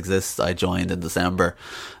podcast exists. I joined in December,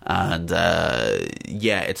 and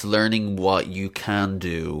it's learning what you can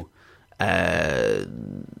do,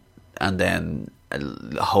 and then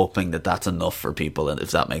hoping that that's enough for people, and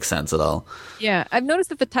if that makes sense at all. Yeah, I've noticed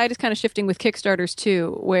that the tide is kind of shifting with Kickstarters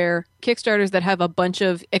too, where Kickstarters that have a bunch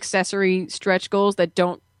of accessory stretch goals that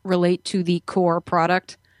don't relate to the core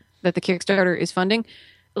product that the Kickstarter is funding.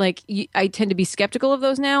 Like I tend to be skeptical of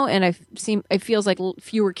those now, and it feels like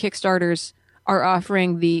fewer Kickstarters are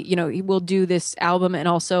offering we'll do this album and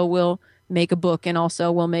also we'll make a book and also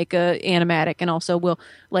we'll make a animatic and also we'll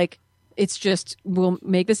make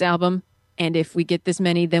this album, and if we get this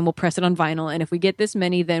many then we'll press it on vinyl, and if we get this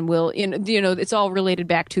many then we'll it's all related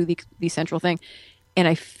back to the central thing. And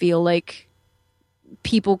I feel like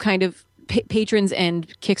people kind of patrons and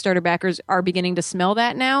Kickstarter backers are beginning to smell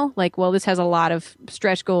that now. Like, well, this has a lot of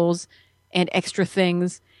stretch goals and extra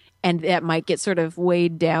things, and that might get sort of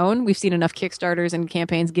weighed down. We've seen enough Kickstarters and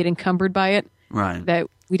campaigns get encumbered by it, right? That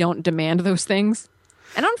we don't demand those things.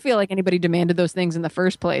 And I don't feel like anybody demanded those things in the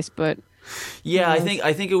first place, but yeah, I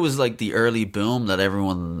think it was like the early boom that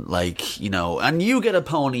everyone and you get a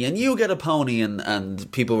pony and you get a pony,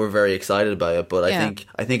 and people were very excited by it. But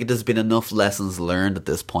I think there's been enough lessons learned at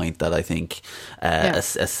this point that I think a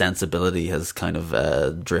sensibility has kind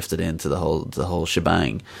of drifted into the whole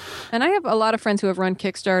shebang. And I have a lot of friends who have run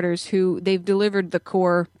Kickstarters who they've delivered the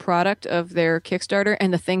core product of their Kickstarter,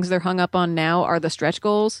 and the things they're hung up on now are the stretch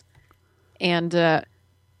goals.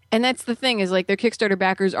 And that's the thing, is like their Kickstarter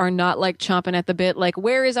backers are not like chomping at the bit, like,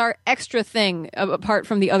 where is our extra thing apart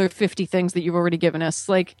from the other 50 things that you've already given us?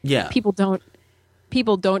 Like, people don't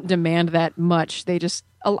demand that much. They just,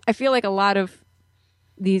 I feel like a lot of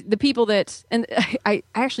the people that, and I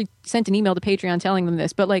actually sent an email to Patreon telling them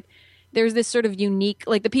this, but like there's this sort of unique,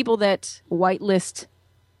 like the people that whitelist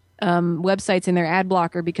websites in their ad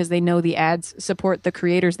blocker because they know the ads support the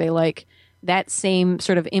creators they like, that same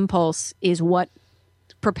sort of impulse is what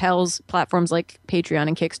propels platforms like Patreon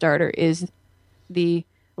and Kickstarter. Is the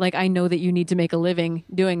like, I know that you need to make a living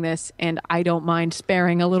doing this, and I don't mind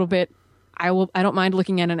sparing a little bit. I don't mind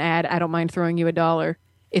looking at an ad. I don't mind throwing you $1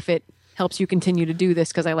 if it helps you continue to do this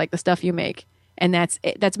because I like the stuff you make. And that's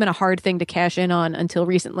been a hard thing to cash in on until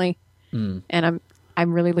recently. And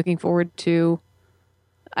I'm really looking forward to.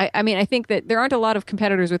 I mean, I think that there aren't a lot of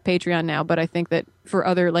competitors with Patreon now, but I think that for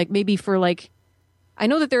other, like, maybe for like, I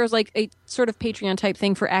know that there is like a sort of Patreon type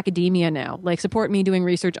thing for academia now, like support me doing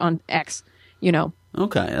research on X,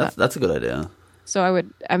 Okay, that's a good idea. So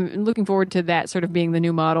I'm looking forward to that sort of being the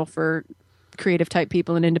new model for creative type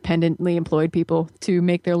people and independently employed people to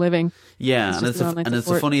make their living. Yeah, and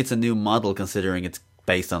it's funny, it's a new model considering it's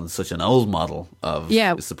based on such an old model of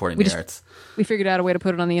supporting the arts. We figured out a way to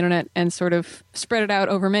put it on the internet and sort of spread it out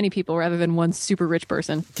over many people rather than one super rich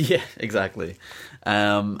person. Yeah, exactly.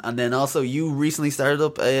 And then also you recently started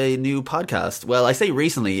up a new podcast. Well, I say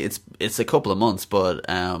recently, it's a couple of months, but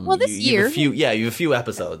this year. You have a few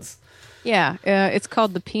episodes. Yeah, it's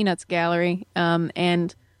called the Peanuts Gallery,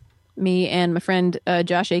 and me and my friend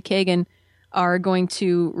Josh A. Kagan are going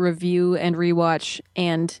to review and rewatch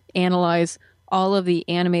and analyze all of the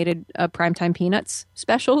animated Primetime Peanuts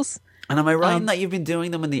specials. And am I right in that you've been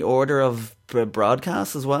doing them in the order of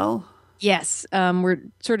broadcast as well? Yes. We're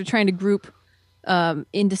sort of trying to group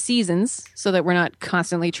into seasons so that we're not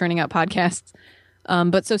constantly churning out podcasts.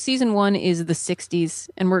 But so season 1 is the 60s,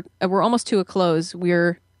 and we're almost to a close.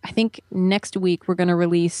 I think next week we're going to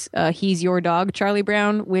release He's Your Dog, Charlie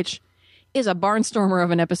Brown, which is a barnstormer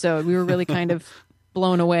of an episode. We were really kind of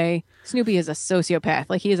blown away. Snoopy is a sociopath.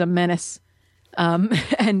 Like, he is a menace.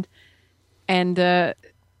 And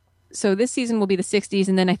so this season will be the 60s,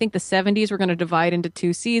 and then I think the 70s we're going to divide into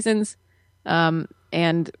 2 seasons.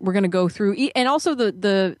 And we're going to go through, and also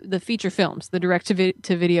the feature films, the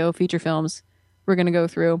direct-to-video feature films we're going to go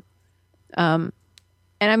through. And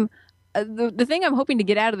I'm the thing I'm hoping to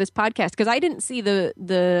get out of this podcast, because I didn't see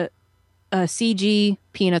the CG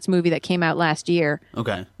Peanuts movie that came out last year.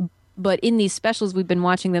 Okay. But in these specials, we've been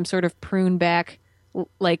watching them sort of prune back,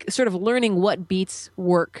 like sort of learning what beats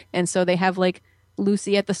work. And so they have like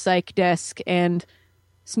Lucy at the psych desk and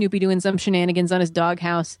Snoopy doing some shenanigans on his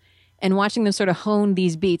doghouse, and watching them sort of hone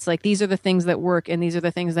these beats. Like, these are the things that work, and these are the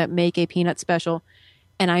things that make a Peanut special.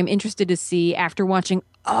 And I'm interested to see, after watching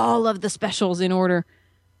all of the specials in order,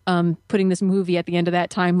 putting this movie at the end of that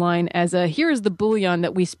timeline as here's the bouillon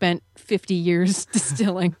that we spent 50 years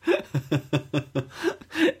distilling.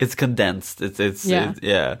 It's condensed. It's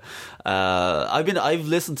yeah. I've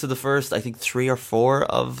listened to the first, I think, 3 or 4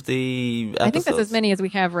 of the episodes. I think that's as many as we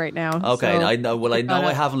have right now. Okay, so I know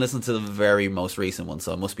I haven't listened to the very most recent one,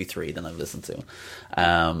 so it must be 3 that I've listened to.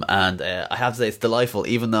 And I have to say, it's delightful,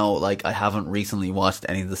 even though like I haven't recently watched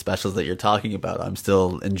any of the specials that you're talking about. I'm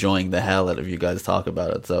still enjoying the hell out of you guys talk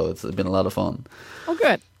about it, so it's been a lot of fun. Oh,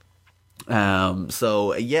 good.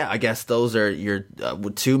 So yeah, I guess those are your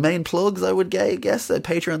 2 main plugs, I would guess, at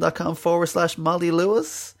patreon.com/Molly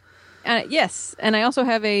Lewis. Yes, and I also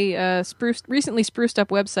have a recently spruced up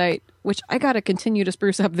website, which I got to continue to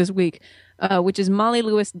spruce up this week, which is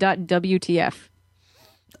mollylewis.wtf.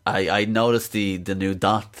 I noticed the new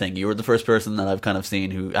dot thing. You were the first person that I've kind of seen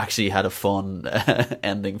who actually had a fun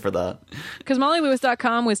ending for that. Because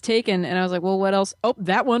mollylewis.com was taken, and I was like, well, what else? Oh,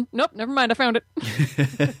 that one. Nope, never mind, I found it.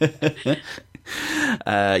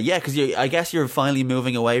 Yeah, because I guess you're finally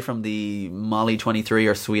moving away from the Molly 23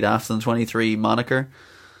 or Sweet Afton 23 moniker.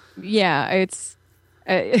 Yeah, it's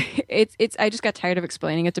I just got tired of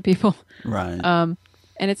explaining it to people. Right. And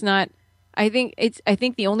it's not. I think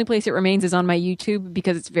the only place it remains is on my YouTube,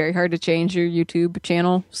 because it's very hard to change your YouTube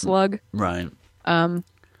channel slug. Right.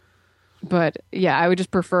 But yeah, I would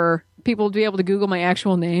just prefer people to be able to Google my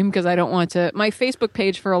actual name, because I don't want to. My Facebook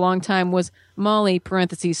page for a long time was Molly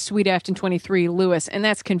 (Sweet Afton 23 Lewis, and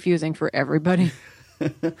that's confusing for everybody.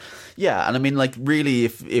 Yeah, and I mean, like, really,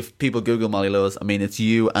 if people Google Molly Lewis, I mean, it's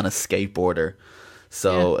you and a skateboarder.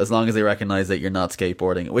 So as long as they recognize that you're not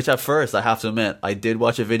skateboarding, which at first, I have to admit, I did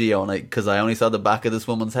watch a video, and because I only saw the back of this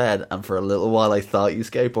woman's head, and for a little while I thought you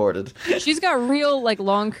skateboarded. She's got real, like,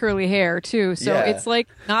 long curly hair too, so it's like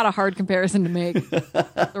not a hard comparison to make. It's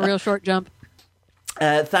a real short jump.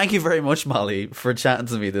 Thank you very much, Molly, for chatting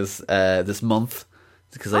to me this month,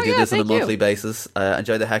 because I do this on a monthly basis. I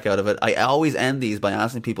enjoy the heck out of it. I always end these by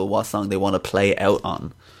asking people what song they want to play out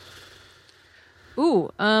on. Ooh,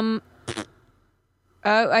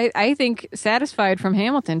 I think "Satisfied" from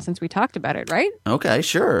Hamilton, since we talked about it, right? Okay,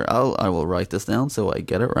 sure. I will write this down so I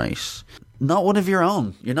get it right. Not one of your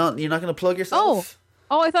own. You're not going to plug yourself.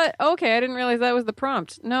 Oh, I thought. Okay, I didn't realize that was the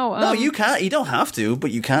prompt. No, no, you can't. You don't have to, but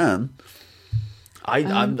you can. I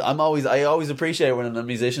always appreciate when a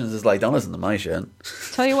musician is like, don't listen to my shit.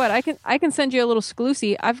 Tell you what, I can send you a little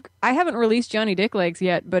exclusive. I haven't released Johnny Dick Legs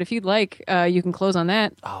yet, but if you'd like, you can close on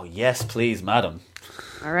that. Oh yes, please, madam.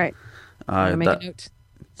 All right. I'm gonna make a note.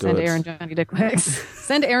 Send Aaron Johnny Dick Legs.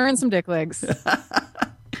 Send Aaron some Dick Legs.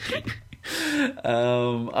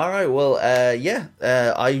 All right. Well,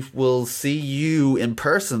 I will see you in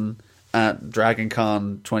person at Dragon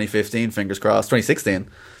Con 2015. Fingers crossed. 2016.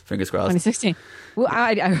 Fingers crossed. 2016.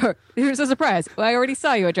 Well, here's a surprise. Well, I already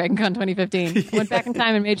saw you at Dragon Con 2015. I went back in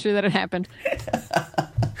time and made sure that it happened.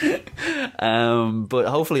 But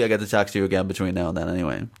hopefully I get to talk to you again between now and then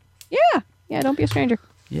anyway. Yeah, don't be a stranger.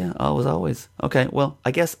 Yeah, always. Okay, well,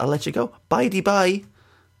 I guess I'll let you go. Bye.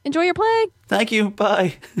 Enjoy your plague. Thank you.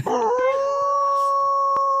 Bye.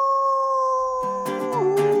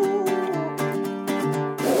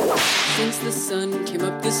 Since the sun came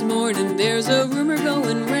up this morning, there's a rumor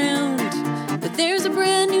going round that there's a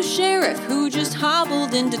brand new sheriff who just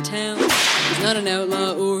hobbled into town. He's not an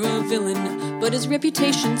outlaw or a villain, but his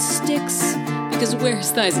reputation sticks, because where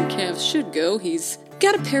his thighs and calves should go, he's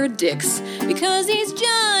got a pair of dicks, because he's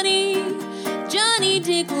Johnny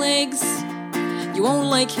Dick Legs. You won't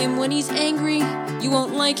like him when he's angry, you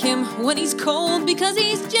won't like him when he's cold, because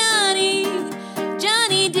he's Johnny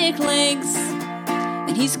Dick Legs.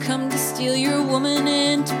 And he's come to steal your woman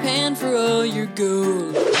and to pan for all your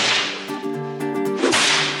gold.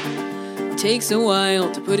 Takes a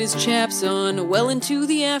while to put his chaps on, well into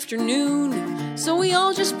the afternoon, so we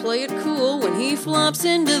all just play it cool when he flops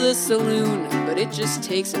into the saloon. but it just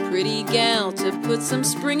takes a pretty gal to put some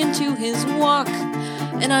spring into his walk.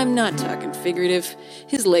 And I'm not talking figurative,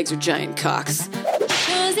 his legs are giant cocks.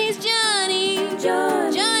 'Cause he's Johnny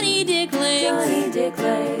Dick Legs.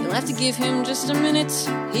 You'll have to give him just a minute,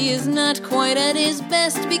 he is not quite at his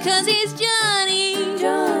best, because he's Johnny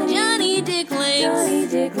Dick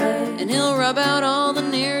Legs. And he'll rub out all the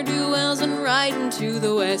ne'er-do-wells and ride into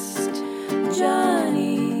the west.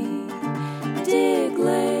 Johnny Dick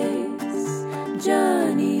Legs.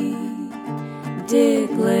 Johnny Dick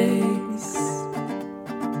Legs.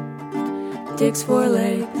 Dick's 4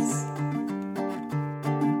 legs.